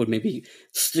narrative that would maybe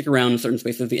stick around in certain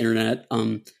spaces of the internet.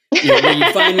 Where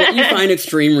you find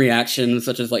extreme reactions,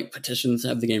 such as like petitions to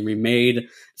have the game remade,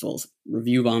 as well as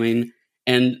review bombing.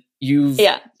 And you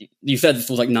said this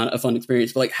was like not a fun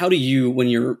experience, but like, how do you, when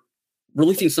you're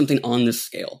releasing something on this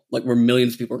scale, like where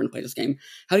millions of people are going to play this game,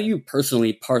 how do you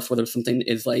personally parse whether something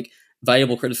is like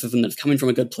valuable criticism that's coming from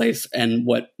a good place and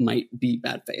what might be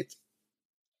bad faith?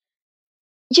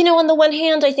 You know, on the one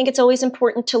hand, I think it's always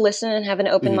important to listen and have an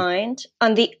open mind.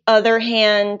 On the other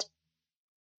hand,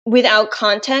 without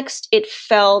context, it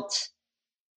felt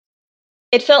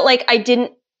like I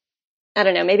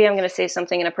don't know, maybe I'm going to say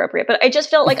something inappropriate, but I just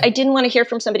felt like I didn't want to hear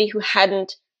from somebody who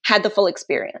hadn't had the full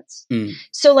experience.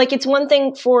 So like, it's one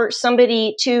thing for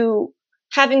somebody to,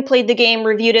 having played the game,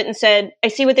 reviewed it and said, I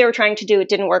see what they were trying to do. It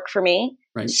didn't work for me.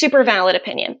 Right. Super valid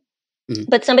opinion.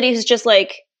 But somebody who's just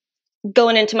like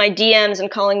going into my DMs and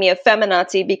calling me a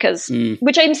feminazi because,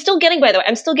 which I'm still getting, by the way,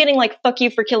 I'm still getting like, fuck you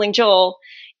for killing Joel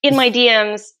in my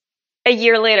DMs a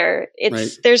year later.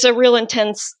 There's a real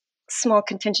intense small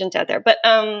contingent out there. But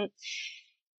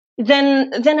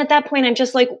then at that point, I'm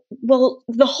just like, well,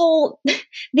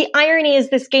 the irony is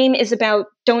this game is about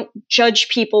don't judge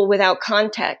people without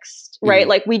context, right?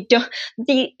 Like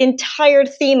the entire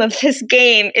theme of this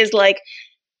game is like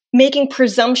making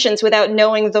presumptions without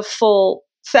knowing the full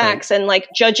facts and like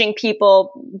judging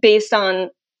people based on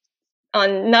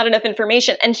not enough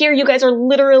information. And here you guys are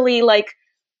literally like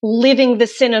living the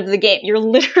sin of the game. You're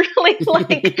literally like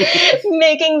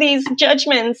making these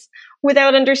judgments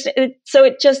without understanding. So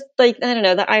it just like, I don't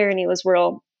know, the irony was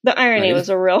real. The irony was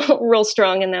real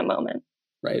strong in that moment.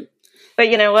 Right. But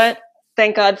you know what?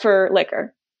 Thank God for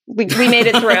liquor. We made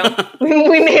it through.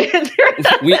 we made it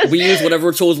through. we use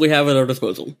whatever tools we have at our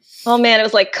disposal. Oh man, it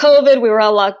was like COVID. We were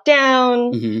all locked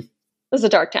down. It was a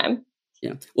dark time.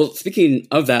 Yeah. Well, speaking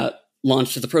of that,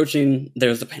 launch is approaching.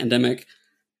 There's the pandemic.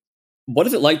 What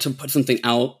is it like to put something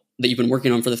out that you've been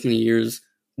working on for this many years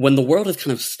when the world has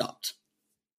kind of stopped?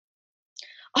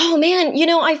 Oh man, you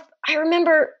know, I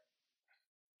remember,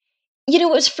 you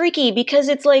know, it was freaky because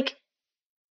it's like,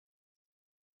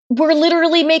 we're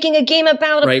literally making a game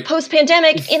about a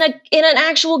post-pandemic in an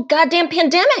actual goddamn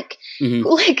pandemic.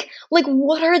 Like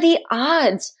what are the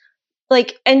odds?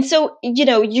 Like, and so, you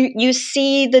know, you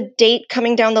see the date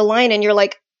coming down the line and you're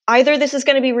like, either this is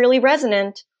going to be really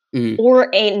resonant or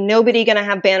ain't nobody going to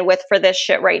have bandwidth for this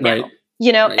shit right now,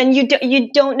 you know, and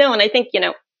you don't know. And I think, you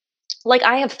know, like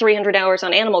I have 300 hours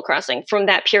on Animal Crossing from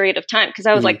that period of time because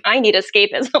I was like, I need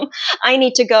escapism. I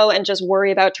need to go and just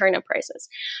worry about turnip prices.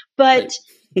 But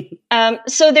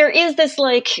so there is this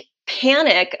like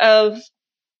panic of,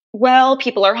 well,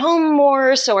 people are home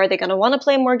more, so are they going to want to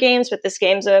play more games? But this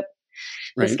game's a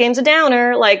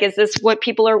downer. Like, is this what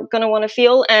people are going to want to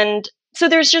feel? And so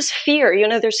there's just fear. You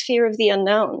know, there's fear of the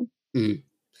unknown.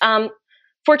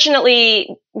 Fortunately,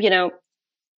 we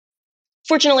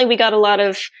got a lot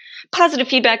of positive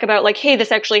feedback about like, hey,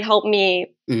 this actually helped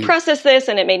me process this,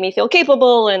 and it made me feel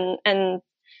capable, and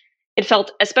it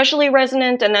felt especially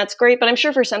resonant, and that's great. But I'm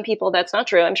sure for some people that's not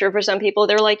true. I'm sure for some people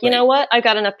they're like, you know what, I've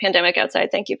got enough pandemic outside.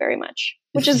 Thank you very much,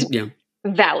 which is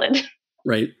valid.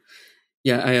 Right.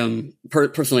 Yeah. I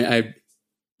personally, I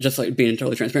just like being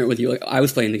totally transparent with you. Like I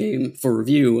was playing the game for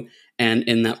review, and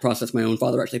in that process, my own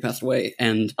father actually passed away.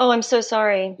 And oh, I'm so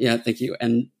sorry. Yeah, thank you.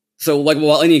 And so, like,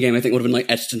 while any game I think would have been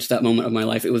like etched into that moment of my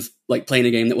life, it was like playing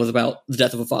a game that was about the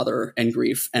death of a father and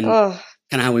grief, and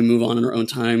kind of how we move on in our own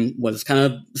time was kind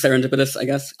of serendipitous, I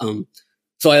guess.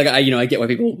 So I get why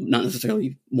people not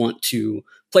necessarily want to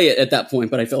play it at that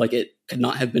point, but I feel like it could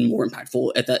not have been more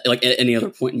impactful at that, like at any other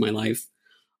point in my life.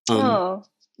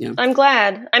 Yeah, I'm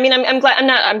glad. I mean, I'm glad.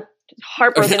 I'm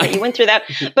heartbroken that you went through that,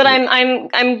 but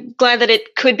I'm glad that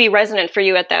it could be resonant for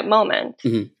you at that moment.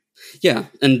 Yeah,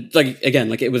 and like again,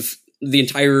 like it was the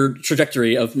entire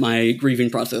trajectory of my grieving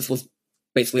process was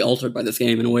basically altered by this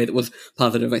game in a way that was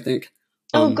positive, I think.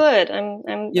 Oh, good.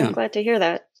 I'm glad to hear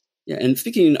that. Yeah, and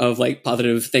speaking of like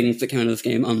positive things that came out of this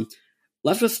game,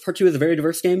 Last of Us Part 2 is a very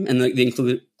diverse game, and the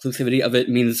inclusivity of it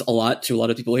means a lot to a lot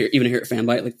of people here, even here at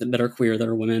Fanbyte, like that are queer, that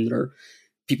are women, that are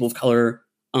people of color.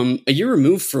 A year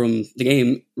removed from the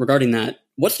game regarding that,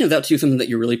 what stands out to you, something that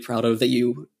you're really proud of, that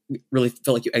you really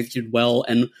felt like you executed well,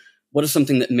 and what is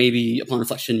something that maybe upon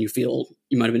reflection you feel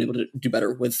you might have been able to do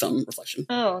better with some reflection?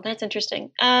 Oh, that's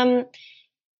interesting.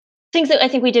 Things that I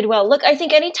think we did well. Look, I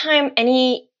think anytime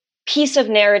any piece of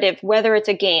narrative, whether it's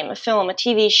a game, a film, a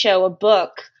TV show, a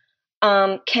book,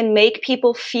 can make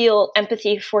people feel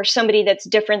empathy for somebody that's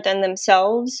different than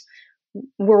themselves,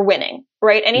 we're winning,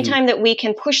 right? Anytime that we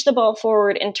can push the ball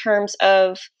forward in terms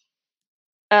of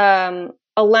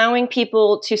allowing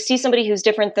people to see somebody who's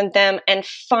different than them and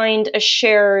find a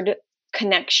shared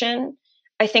connection,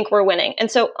 I think we're winning. And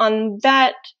so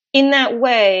in that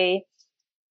way,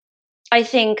 I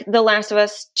think The Last of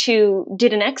Us 2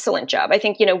 did an excellent job. I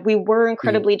think, we were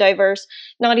incredibly diverse.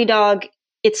 Naughty Dog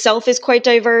itself is quite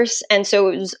diverse, and so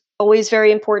it was always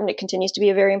very important. It continues to be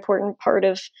a very important part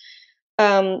of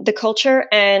the culture,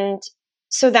 and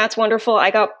so that's wonderful.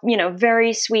 I got,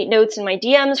 very sweet notes in my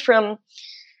DMs from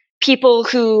people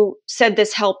who said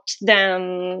this helped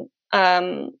them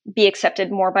be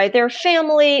accepted more by their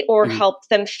family or helped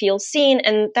them feel seen,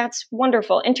 and that's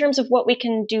wonderful. In terms of what we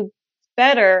can do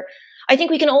better, I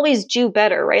think we can always do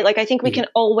better, right? Like, I think we can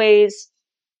always,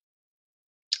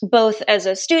 both as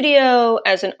a studio,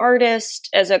 as an artist,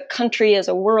 as a country, as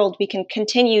a world, we can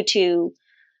continue to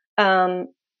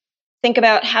think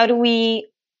about how do we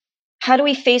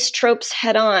face tropes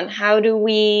head on? How do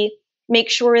we make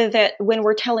sure that when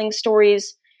we're telling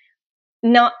stories,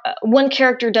 not one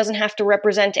character doesn't have to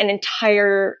represent an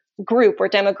entire group or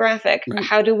demographic? Right.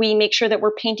 How do we make sure that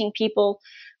we're painting people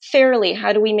fairly?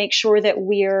 How do we make sure that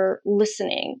we're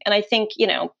listening? And I think, you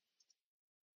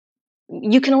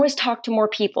can always talk to more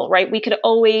people, right? We could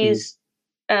always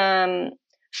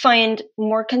find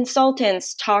more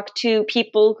consultants, talk to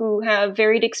people who have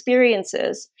varied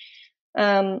experiences.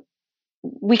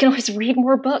 We can always read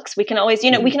more books. We can always,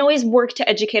 we can always work to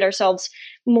educate ourselves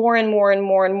more and more and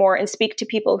more and more, and speak to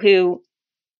people who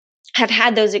have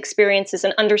had those experiences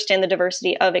and understand the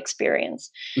diversity of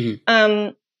experience.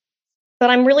 But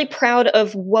I'm really proud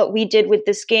of what we did with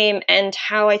this game and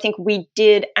how I think we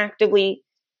did actively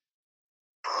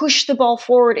push the ball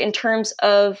forward in terms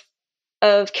of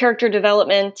character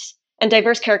development and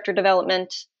diverse character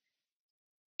development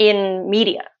in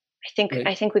media.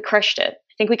 I think we crushed it.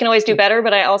 I think we can always do better,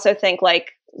 but I also think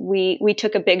like we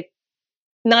took a big.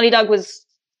 Naughty Dog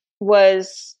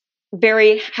was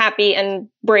very happy and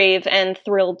brave and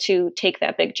thrilled to take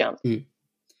that big jump, and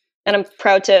I'm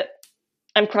proud to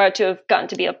have gotten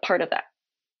to be a part of that.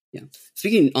 Yeah.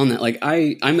 Speaking on that, like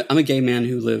I'm a gay man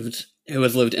who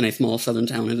has lived in a small southern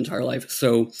town his entire life,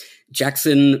 so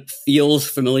Jackson feels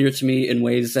familiar to me in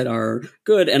ways that are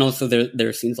good, and also there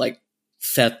are scenes like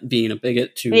Seth being a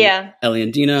bigot to Ellie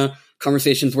and Dina.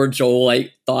 Conversations where Joel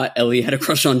like thought Ellie had a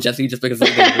crush on Jesse just because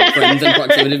like, they were friends and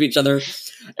proximity of each other,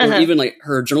 or even like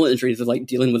her journal entries of like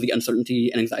dealing with the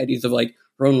uncertainty and anxieties of like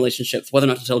her own relationships, whether or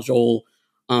not to tell Joel.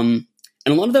 And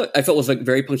a lot of that I felt was like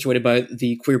very punctuated by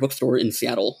the queer bookstore in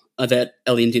Seattle that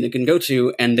Ellie and Dina can go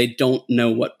to, and they don't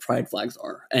know what pride flags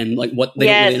are and like what they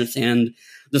don't really understand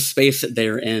the space that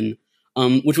they're in,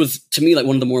 which was to me like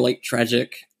one of the more like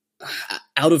tragic,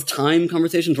 out of time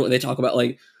conversations where they talk about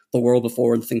like the world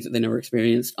before and the things that they never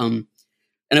experienced. And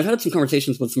I've had some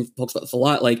conversations with some folks about this a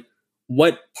lot, like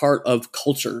what part of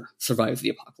culture survives the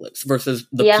apocalypse versus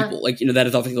the people. Like, that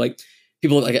is obviously like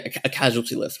people like a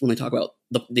casualty list when they talk about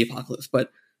the apocalypse.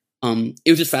 But it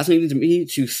was just fascinating to me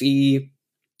to see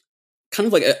kind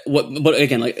of like what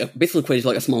again, like basically equated to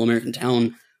like a small American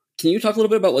town. Can you talk a little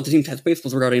bit about what the team's headspace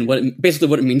was regarding basically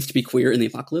what it means to be queer in the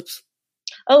apocalypse?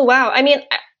 Oh, wow. I mean,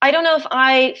 I don't know if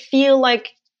I feel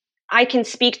like I can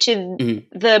speak to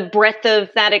the breadth of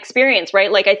that experience, right?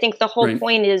 Like, I think the whole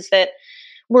point is that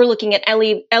we're looking at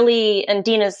Ellie and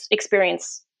Dina's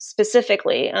experience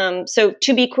specifically. So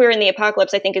to be queer in the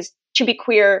apocalypse, I think, is to be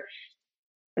queer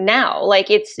now. Like,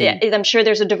 I'm sure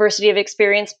there's a diversity of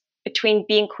experience between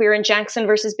being queer in Jackson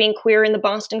versus being queer in the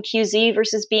Boston QZ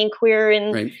versus being queer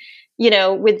in,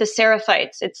 with the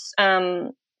Seraphites. It's,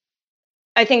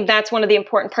 I think that's one of the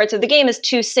important parts of the game, is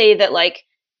to say that like,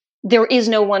 there is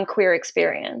no one queer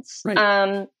experience.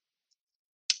 Right.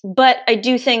 But I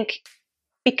do think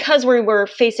because we were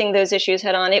facing those issues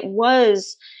head on, it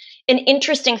was an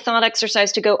interesting thought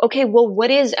exercise to go, okay, well,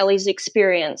 what is Ellie's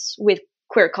experience with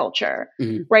queer culture,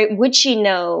 right? Would she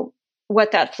know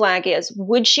what that flag is?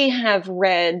 Would she have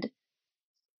read,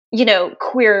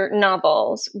 queer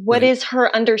novels? What is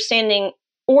her understanding?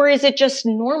 Or is it just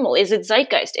normal? Is it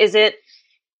zeitgeist?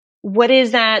 What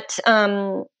is that,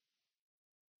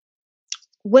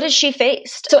 what has she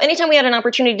faced? So anytime we had an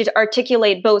opportunity to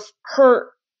articulate both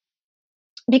her,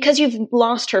 because you've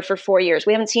lost her for 4 years,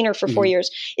 we haven't seen her for 4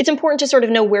 years, it's important to sort of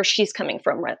know where she's coming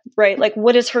from, right? Like,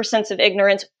 what is her sense of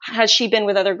ignorance? Has she been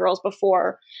with other girls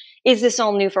before? Is this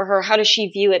all new for her? How does she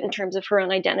view it in terms of her own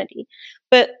identity?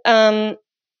 But I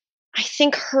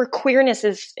think her queerness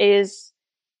is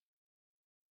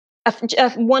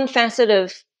one facet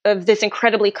of this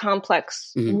incredibly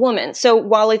complex woman. So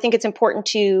while I think it's important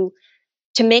to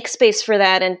make space for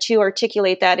that and to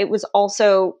articulate that,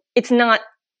 it's not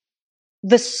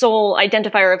the sole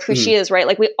identifier of who she is, right?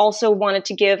 Like, we also wanted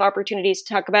to give opportunities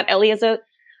to talk about Ellie as a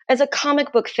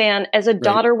comic book fan, as a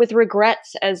daughter with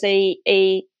regrets, as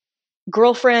a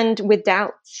girlfriend with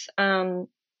doubts. So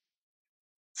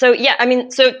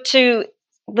to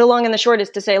the long and the short is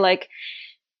to say, like,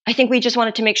 I think we just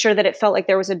wanted to make sure that it felt like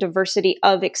there was a diversity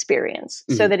of experience,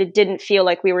 so that it didn't feel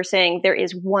like we were saying there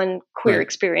is one queer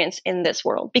experience in this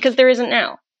world, because there isn't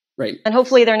now. Right. And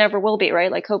hopefully there never will be,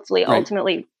 right? Like hopefully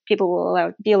ultimately people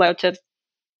will be allowed to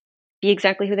be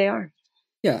exactly who they are.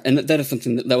 Yeah, and that is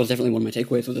something that was definitely one of my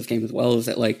takeaways with this game as well, is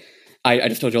that like, I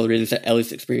just told you all the reasons that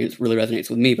Ellie's experience really resonates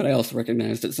with me, but I also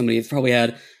recognize that somebody has probably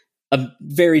had a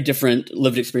very different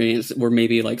lived experience where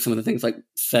maybe like some of the things like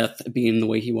Seth being the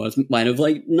way he was might have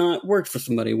like not worked for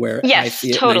somebody, where I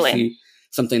see it totally. And I see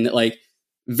something that like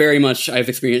very much I've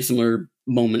experienced similar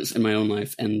moments in my own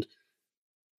life. And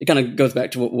it kind of goes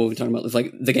back to what we're talking about. It's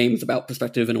like the game is about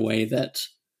perspective in a way that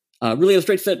really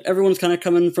illustrates that everyone's kind of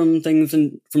coming from things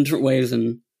and from different ways,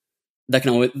 and that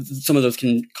can always, some of those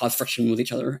can cause friction with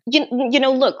each other. You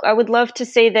know, look, I would love to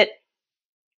say that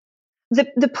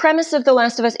the premise of The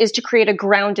Last of Us is to create a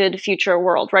grounded future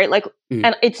world, right? Like,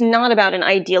 and it's not about an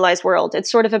idealized world. It's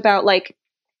sort of about like,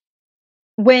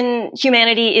 when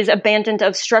humanity is abandoned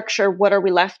of structure, what are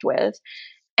we left with?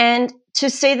 And to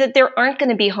say that there aren't going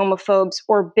to be homophobes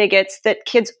or bigots, that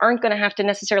kids aren't going to have to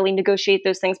necessarily negotiate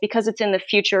those things because it's in the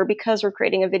future, because we're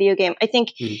creating a video game, I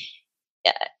think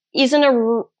it's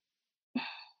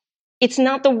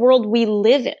not the world we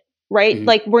live in. Right?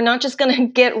 Like, we're not just going to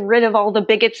get rid of all the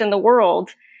bigots in the world,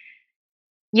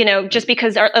 you know, just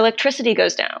because our electricity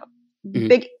goes down.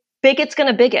 Bigot's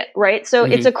going to bigot, right? So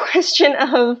it's a question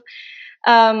of,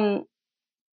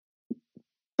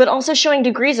 but also showing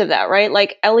degrees of that, right?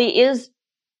 Like, Ellie is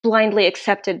blindly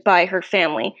accepted by her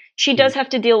family. She does have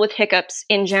to deal with hiccups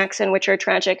in Jackson, which are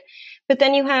tragic. But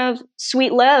then you have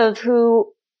Sweet Lev,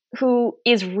 who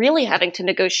is really having to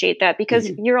negotiate that, because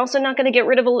you're also not going to get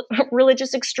rid of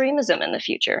religious extremism in the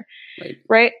future,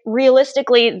 right?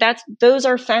 Realistically, those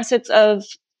are facets of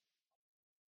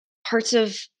parts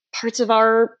of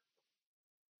our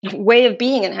way of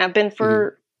being and have been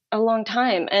for a long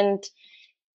time. And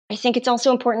I think it's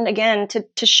also important, again,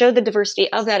 to show the diversity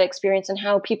of that experience and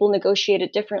how people negotiate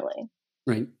it differently.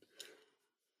 Right.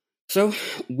 So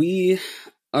we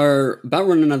are about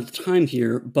running out of time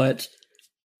here, but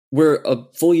we're a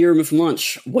full year removed from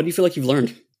launch. What do you feel like you've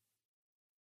learned?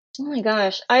 Oh my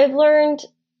gosh. I've learned,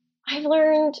 I don't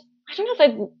know if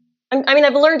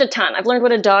I've learned a ton. I've learned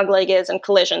what a dog leg is and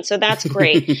collision. So that's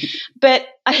great. But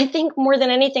I think more than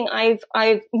anything,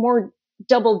 I've more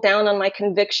doubled down on my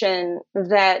conviction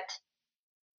that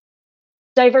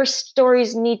diverse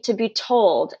stories need to be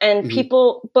told, and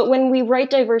but when we write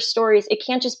diverse stories, it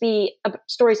can't just be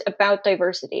stories about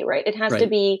diversity, right? It has to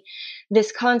be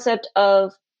this concept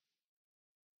of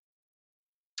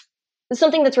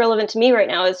something that's relevant to me right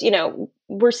now is, you know,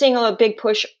 we're seeing a big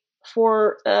push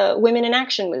for women in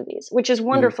action movies, which is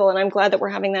wonderful. And I'm glad that we're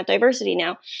having that diversity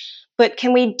now. But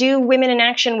can we do women in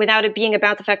action without it being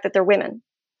about the fact that they're women?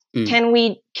 Can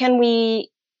we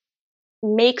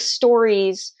make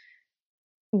stories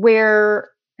where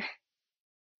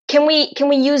can we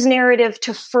use narrative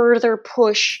to further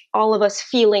push all of us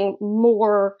feeling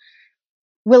more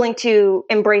willing to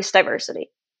embrace diversity?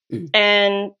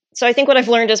 And so I think what I've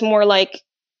learned is more like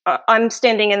I'm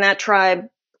standing in that tribe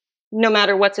no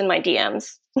matter what's in my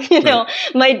DMs. You know,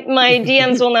 my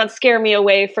DMs will not scare me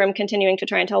away from continuing to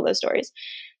try and tell those stories.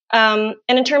 And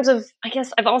in terms of, I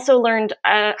guess I've also learned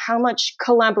how much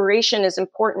collaboration is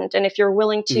important. And if you're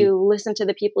willing to listen to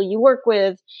the people you work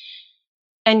with,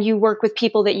 and you work with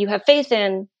people that you have faith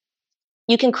in,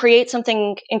 you can create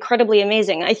something incredibly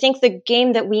amazing. I think the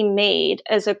game that we made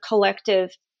as a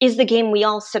collective is the game we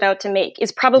all set out to make,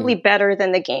 is probably better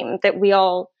than the game that we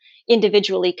all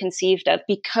individually conceived of,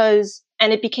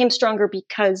 and it became stronger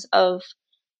because of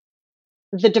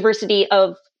the diversity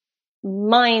of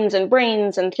minds and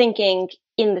brains and thinking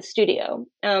in the studio.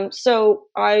 So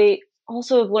I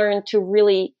also have learned to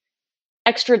really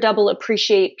extra double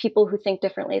appreciate people who think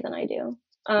differently than I do.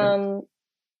 And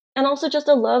also just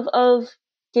a love of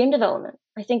game development.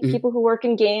 I think people who work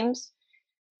in games,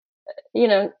 you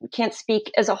know, can't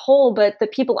speak as a whole, but the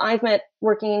people I've met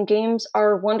working in games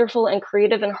are wonderful and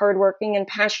creative and hardworking and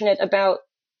passionate about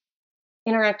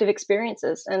interactive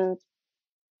experiences. And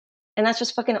that's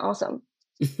just fucking awesome.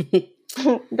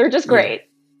 They're just great.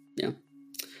 Yeah.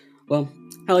 Well,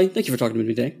 Hallie, thank you for talking to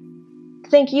me today.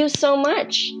 Thank you so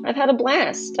much. I've had a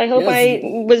blast. I hope I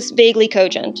was vaguely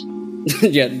cogent.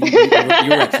 Yeah, you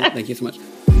were excellent. Thank you so much.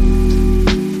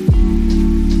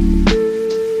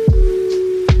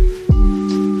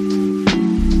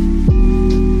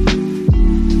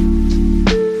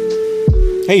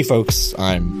 Hey folks,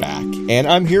 I'm back, and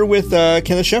I'm here with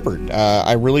Kenneth Shepard.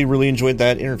 I really, really enjoyed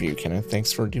that interview, Kenneth.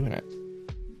 Thanks for doing it.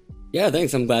 Yeah,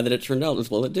 thanks. I'm glad that it turned out as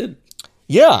well as it did.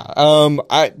 Yeah,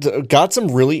 I got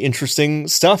some really interesting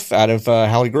stuff out of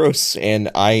Hallie Gross, and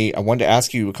I wanted to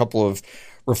ask you a couple of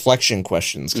reflection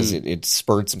questions because it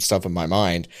spurred some stuff in my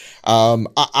mind. I'm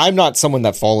not someone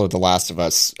that followed The Last of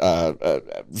Us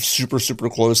super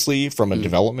closely from a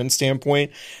development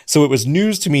standpoint, so it was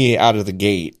news to me out of the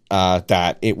gate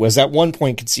that it was at one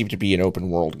point conceived to be an open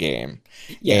world game,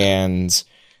 and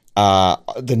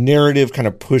the narrative kind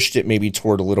of pushed it maybe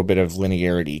toward a little bit of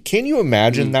linearity. Can you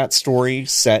imagine that story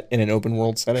set in an open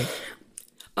world setting?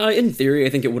 In theory, I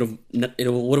think it would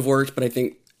have worked, but I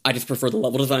think I just prefer the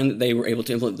level design that they were able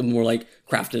to implement, the more like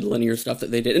crafted linear stuff that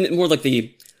they did, and more like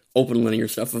the open linear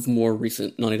stuff of more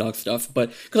recent Naughty Dog stuff.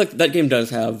 But because like that game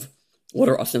does have what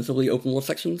are ostensibly open world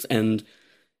sections,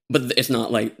 but it's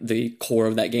not like the core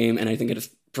of that game, and I think I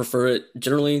just prefer it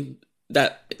generally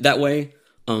that way.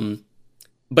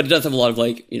 But it does have a lot of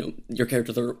like, you know, your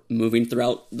characters are moving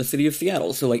throughout the city of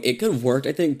Seattle, so like it could have worked,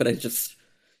 I think. But I just,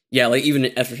 like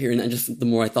even after hearing that, just the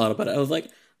more I thought about it, I was like,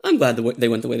 I'm glad they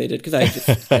went the way they did,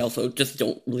 because I also just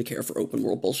don't really care for open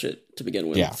world bullshit to begin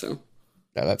with. Yeah. So.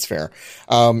 Yeah, that's fair.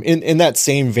 In that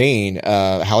same vein,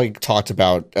 Hallie talked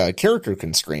about character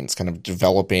constraints, kind of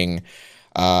developing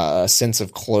a sense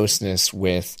of closeness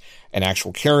with an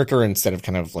actual character instead of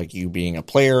kind of like you being a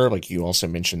player. Like you also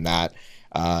mentioned that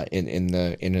in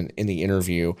the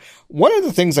interview. One of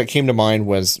the things that came to mind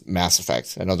was Mass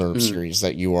Effect, another series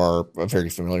that you are very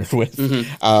familiar with.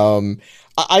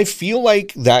 I feel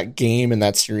like that game and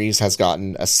that series has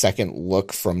gotten a second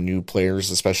look from new players,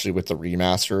 especially with the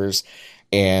remasters.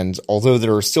 And although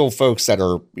there are still folks that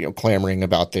are, you know, clamoring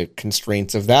about the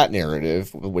constraints of that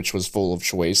narrative, which was full of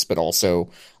choice, but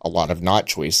also a lot of not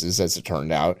choices, as it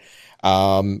turned out.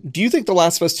 Do you think The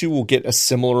Last of Us 2 will get a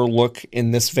similar look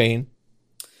in this vein?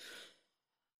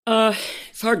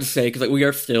 It's hard to say, because like we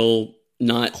are still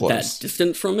not that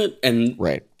distant from it, and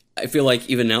right. I feel like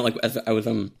even now, like as I was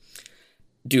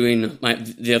doing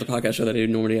the other podcast show that I do,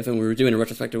 Normandy FM, we were doing a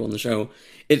retrospective on the show.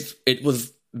 It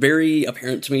was very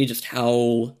apparent to me just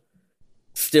how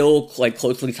still like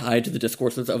closely tied to the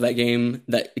discourses of that game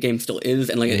the game still is,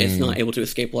 and like it's not able to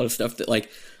escape a lot of stuff that like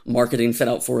marketing set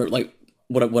out for it, like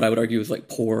what I would argue is like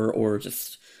poor or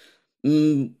just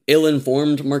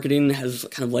ill-informed marketing has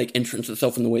kind of like entrenched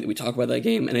itself in the way that we talk about that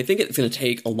game, and I think it's going to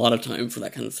take a lot of time for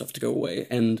that kind of stuff to go away,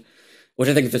 and which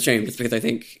I think is a shame, just because I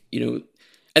think, you know,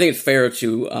 I think it's fair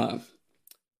to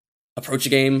approach a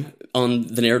game on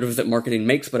the narrative that marketing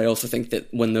makes, but I also think that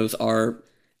when those are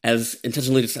as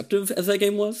intentionally deceptive as that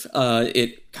game was,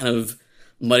 it kind of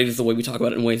muddies the way we talk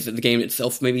about it in ways that the game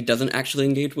itself maybe doesn't actually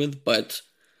engage with, but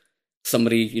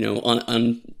somebody, you know,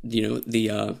 on you know,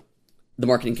 the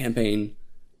marketing campaign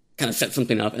kind of sets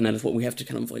something up, and that is what we have to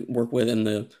kind of like work with, and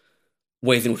the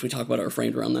ways in which we talk about it are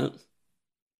framed around that.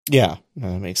 Yeah,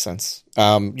 no, that makes sense.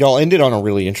 Y'all ended on a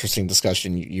really interesting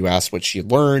discussion. You asked what she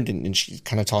had learned, and she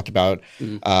kind of talked about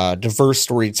diverse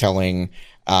storytelling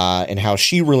and how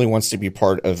she really wants to be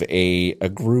part of a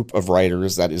group of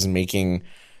writers that is making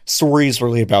stories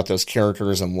really about those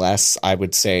characters, and less, I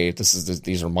would say,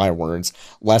 these are my words,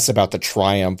 less about the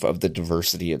triumph of the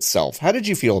diversity itself. How did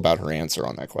you feel about her answer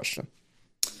on that question?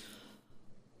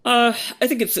 I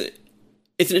think it's an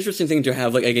interesting thing to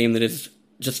have like a game that is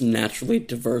just naturally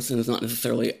diverse and is not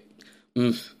necessarily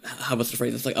how was the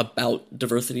phrase? It's like about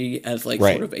diversity as like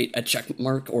sort of a check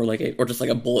mark or like or just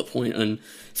like a bullet point on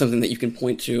something that you can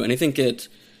point to. And I think it,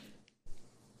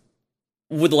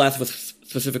 with The Last of Us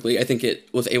specifically, I think it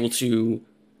was able to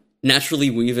naturally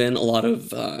weave in a lot of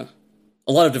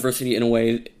diversity in a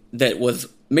way that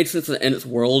made sense in its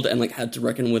world, and like had to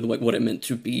reckon with like what it meant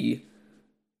to be.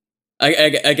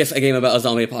 I guess a game about a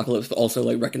zombie apocalypse, but also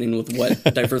like reckoning with what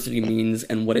diversity means,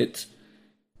 and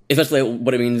especially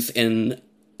what it means in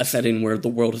a setting where the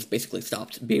world has basically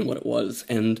stopped being what it was.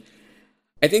 And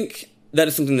I think that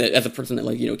is something that, as a person that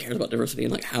like, you know, cares about diversity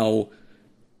and like how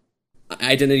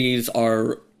identities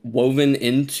are woven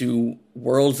into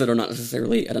worlds that are not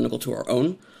necessarily identical to our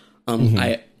own,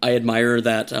 I admire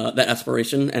that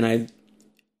aspiration, and I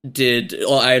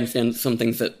understand some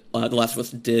things that The Last of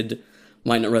Us did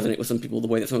might not resonate with some people the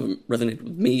way that some of them resonated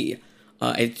with me.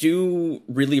 I do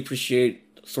really appreciate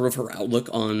sort of her outlook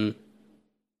on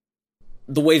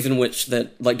the ways in which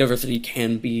that like diversity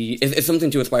can be is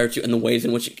something to aspire to, and the ways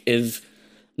in which it is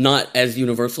not as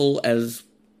universal as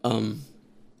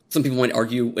some people might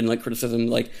argue in like criticism,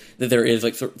 like that there is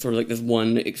like sort of like this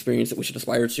one experience that we should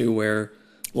aspire to, where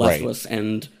Last of Us,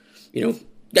 and you know,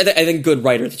 I think good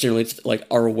writers generally like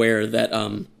are aware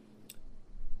that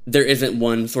there isn't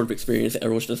one sort of experience that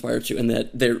everyone should aspire to, and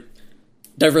that their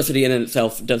diversity in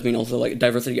itself does mean also like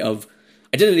diversity of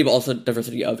identity, but also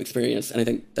diversity of experience. And I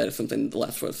think that is something The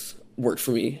Last of Us worked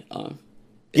for me.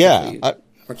 Yeah,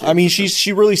 I mean,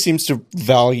 she really seems to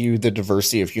value the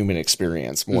diversity of human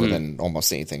experience more than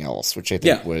almost anything else, which I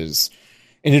think was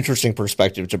an interesting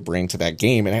perspective to bring to that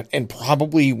game, and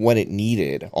probably what it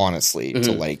needed, honestly,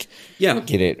 to like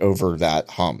get it over that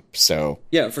hump. So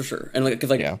yeah, for sure. And like, because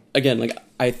again, like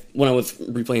when I was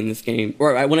replaying this game,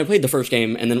 or when I played the first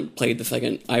game and then played the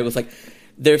second, I was like,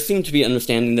 there seemed to be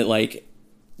understanding that like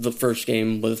the first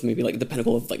game was maybe like the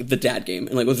pinnacle of like the dad game,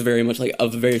 and like was very much like a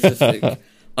very specific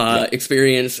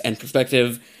experience and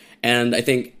perspective. And I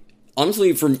think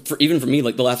honestly, for even for me,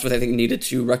 like The Last of Us, I think needed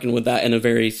to reckon with that in a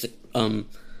very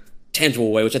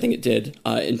tangible way, which I think it did,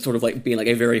 in sort of like being like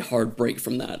a very hard break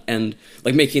from that, and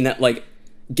like making that like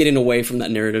getting away from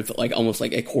that narrative like almost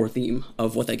like a core theme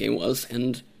of what that game was.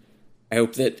 And I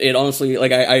hope that it honestly,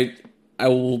 like I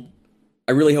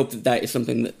really hope that is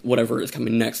something that whatever is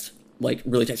coming next like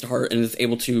really takes to heart and is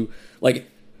able to like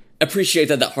appreciate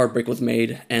that heartbreak was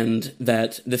made, and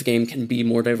that this game can be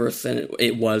more diverse than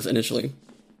it was initially.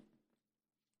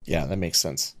 Yeah, that makes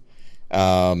sense.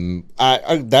 That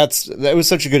was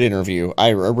such a good interview. I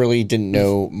really didn't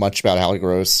know much about Hallie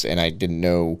Gross, and I didn't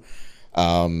know,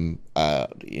 a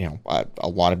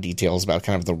lot of details about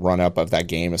kind of the run up of that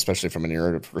game, especially from a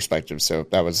narrative perspective. So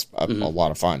that was a lot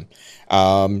of fun.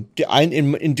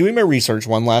 In doing my research,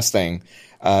 one last thing,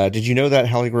 did you know that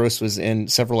Hallie Gross was in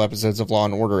several episodes of Law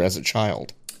and Order as a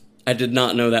child? I did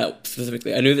not know that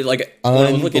specifically. I knew that like when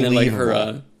I was looking at like her,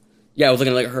 I was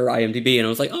looking at like her IMDb, and I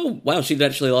was like, oh wow, she did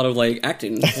actually a lot of like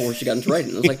acting before she got into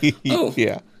writing. I was like, oh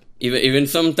yeah, even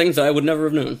some things that I would never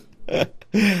have known.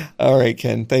 All right,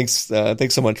 Ken. Thanks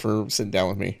so much for sitting down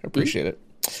with me. I appreciate it.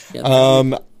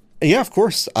 Yeah, of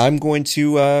course. I'm going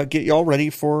to get y'all ready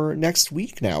for next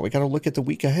week now. We got to look at the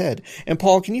week ahead. And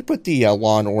Paul, can you put the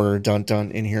Law and Order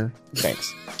dun-dun in here?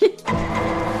 Thanks.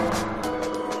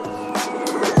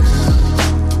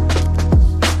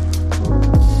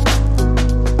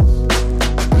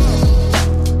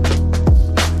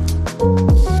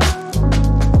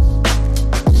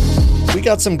 We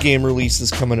got some game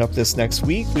releases coming up this next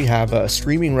week. We have a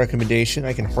streaming recommendation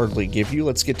I can hardly give you.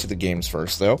 Let's get to the games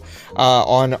first, though.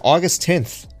 On August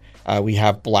 10th, we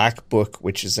have Black Book,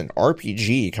 which is an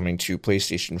RPG coming to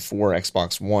PlayStation 4,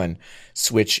 Xbox One,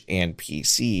 Switch, and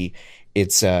PC.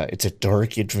 It's a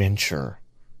dark adventure.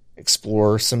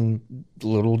 Explore some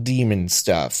little demon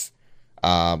stuff.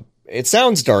 It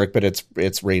sounds dark, but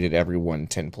it's rated everyone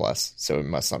 10+, so it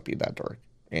must not be that dark.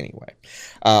 Anyway,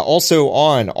 also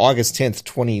on August 10th,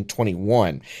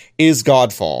 2021 is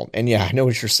Godfall. And yeah, I know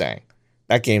what you're saying.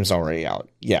 That game's already out.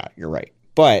 Yeah, you're right.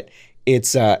 But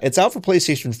it's out for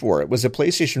PlayStation 4. It was a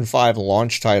PlayStation 5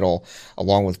 launch title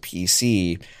along with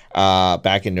PC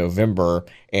back in November.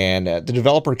 And the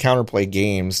developer Counterplay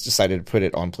Games decided to put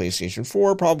it on PlayStation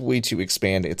 4, probably to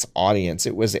expand its audience.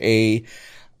 It was a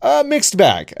mixed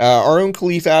bag. Our own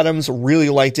Khalif Adams really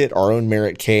liked it. Our own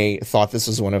Merritt K thought this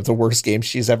was one of the worst games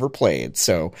she's ever played.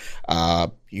 So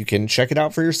you can check it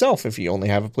out for yourself if you only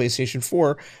have a PlayStation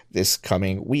 4 this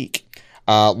coming week.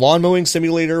 Lawn Mowing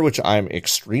Simulator, which I'm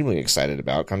extremely excited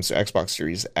about, comes to Xbox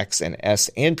Series X and S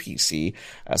and PC.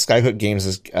 Skyhook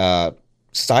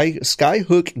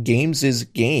Games'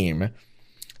 game.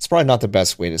 It's probably not the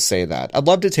best way to say that. I'd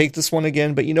love to take this one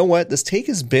again, but you know what? This take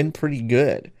has been pretty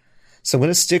good. So I'm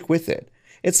going to stick with it.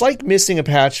 It's like missing a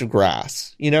patch of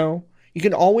grass, you know? You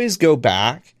can always go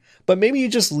back, but maybe you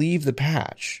just leave the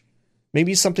patch.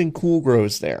 Maybe something cool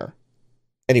grows there.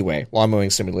 Anyway, Lawn Mowing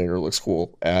Simulator looks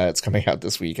cool. It's coming out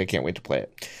this week. I can't wait to play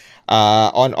it.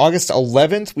 On August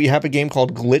 11th, we have a game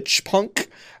called Glitch Punk.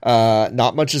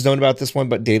 Not much is known about this one,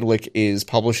 but Daedalic is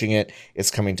publishing it.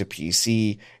 It's coming to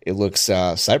PC. It looks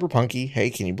cyberpunky. Hey,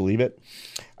 can you believe it?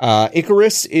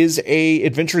 Icarus is a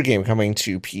adventure game coming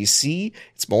to PC.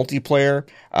 It's multiplayer.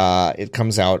 It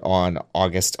comes out on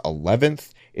August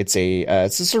 11th. It's a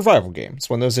survival game. It's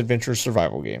one of those adventure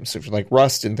survival games. So if you like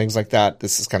Rust and things like that,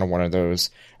 this is kind of one of those.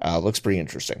 Looks pretty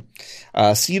interesting.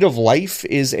 Seed of Life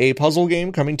is a puzzle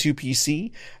game coming to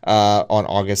PC on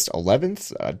August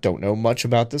 11th. Don't know much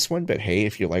about this one, but hey,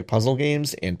 if you like puzzle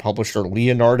games, and publisher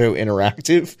Leonardo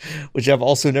Interactive, which I've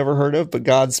also never heard of, but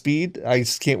Godspeed. I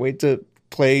just can't wait to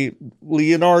play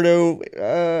Leonardo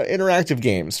interactive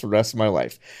games for the rest of my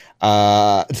life.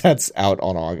 That's out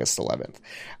on August 11th.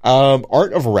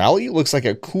 Art of Rally looks like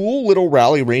a cool little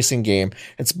rally racing game.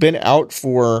 It's been out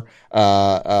for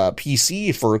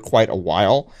PC for quite a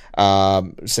while,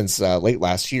 since late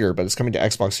last year, but it's coming to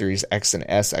Xbox Series X and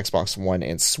S, Xbox One,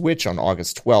 and Switch on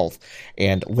August 12th,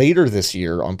 and later this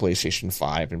year on PlayStation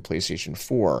 5 and PlayStation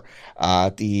 4.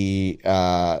 The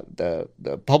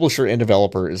publisher and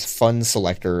developer is Fun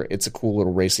Selector. It's a cool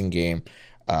little racing game.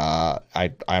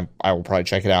 I will probably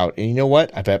check it out. And you know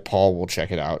what? I bet Paul will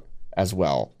check it out as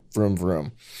well. Vroom,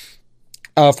 vroom.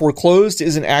 Foreclosed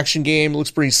is an action game.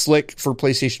 Looks pretty slick for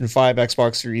PlayStation 5,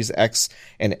 Xbox Series X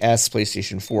and S,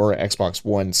 PlayStation 4, Xbox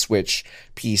One, Switch,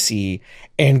 PC,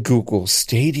 and Google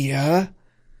Stadia.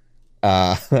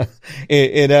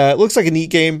 It looks like a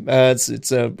neat game.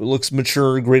 It looks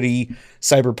mature, gritty,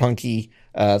 cyberpunky.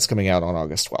 It's coming out on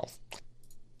August 12th.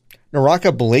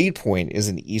 Naraka Blade Point is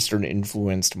an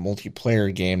Eastern-influenced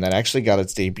multiplayer game that actually got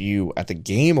its debut at the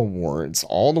Game Awards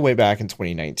all the way back in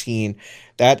 2019.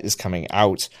 That is coming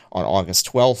out on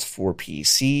August 12th for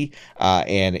PC,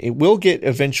 and it will get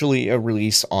eventually a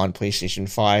release on PlayStation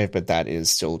 5, but that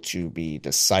is still to be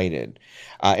decided.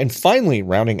 And finally,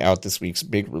 rounding out this week's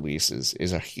big releases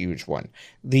is a huge one.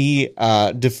 The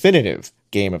definitive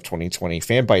game of 2020,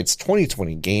 Fanbyte's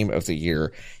 2020 Game of the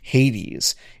Year,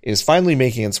 Hades, is finally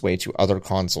making its way to other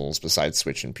consoles besides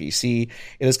Switch and PC.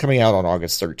 It is coming out on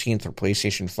August 13th for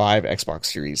PlayStation 5, Xbox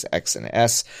Series X and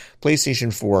S,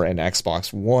 PlayStation 4, and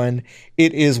Xbox One.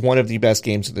 It is one of the best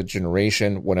games of the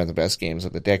generation, one of the best games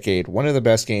of the decade, one of the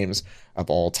best games of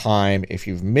all time. If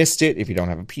you've missed it, if you don't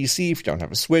have a PC, if you don't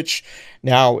have a Switch,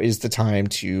 now is the time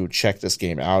to check this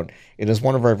game out. It is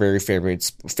one of our very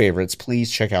favorites.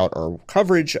 Please check out our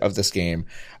coverage of this game,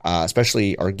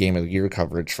 especially our Game of the Year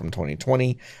coverage from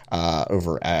 2020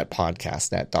 over at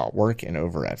podcastnet.work and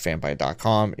over at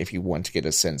fanbyte.com if you want to get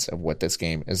a sense of what this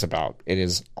game is about. It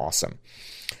is awesome.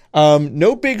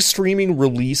 No big streaming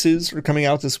releases are coming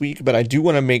out this week, but I do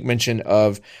want to make mention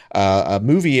of a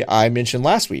movie I mentioned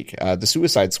last week, The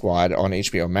Suicide Squad on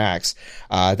HBO Max.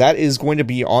 That is going to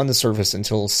be on the service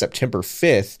until September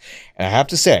 5th, and I have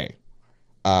to say,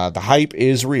 the hype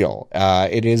is real.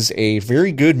 It is a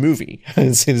very good movie.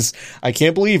 I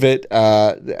can't believe it.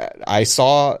 I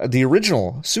saw the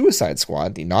original Suicide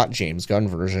Squad, the not James Gunn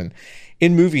version,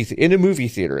 in a movie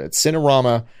theater at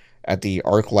Cinerama at the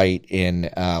ArcLight in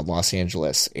Los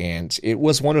Angeles, and it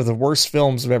was one of the worst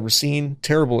films I've ever seen.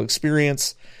 Terrible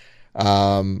experience.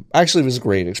 Actually, it was a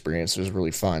great experience. It was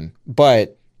really fun,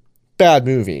 but bad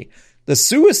movie. The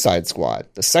Suicide Squad,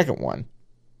 the second one,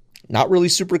 not really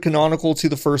super canonical to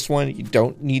the first one. You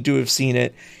don't need to have seen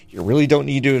it. You really don't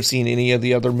need to have seen any of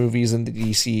the other movies in the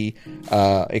DC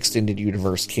extended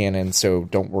universe canon, so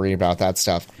don't worry about that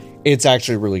stuff. It's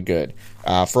actually really good.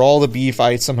 For all the beef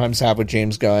I sometimes have with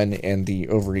James Gunn and the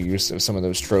overuse of some of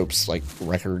those tropes like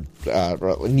record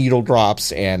needle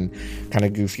drops and kind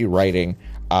of goofy writing,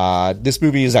 this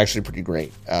movie is actually pretty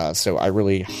great. So I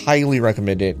really highly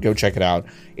recommend it. Go check it out.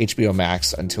 HBO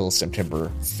Max until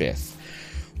September 5th.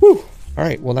 Whew. All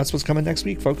right. Well, that's what's coming next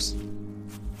week, folks.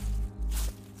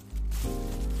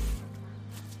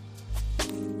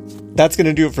 That's going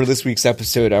to do it for this week's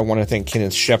episode. I want to thank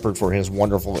Kenneth Shepard for his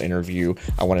wonderful interview.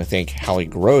 I want to thank Hallie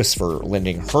Gross for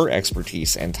lending her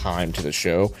expertise and time to the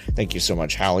show. Thank you so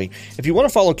much, Hallie. If you want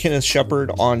to follow Kenneth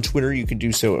Shepard on Twitter, you can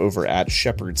do so over at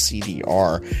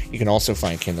ShepardCDR. You can also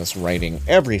find Kenneth's writing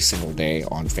every single day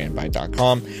on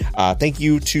fanbyte.com. Thank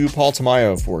you to Paul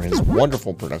Tamayo for his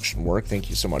wonderful production work. Thank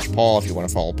you so much, Paul. If you want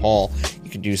to follow Paul, you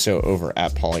can do so over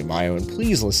at Polymayo. And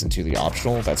please listen to The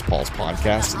Optional. That's Paul's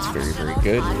podcast. It's very, very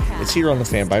good. It's here on the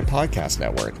Fanbyte Podcast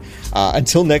Network.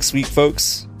 Until next week,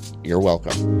 folks, you're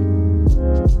welcome.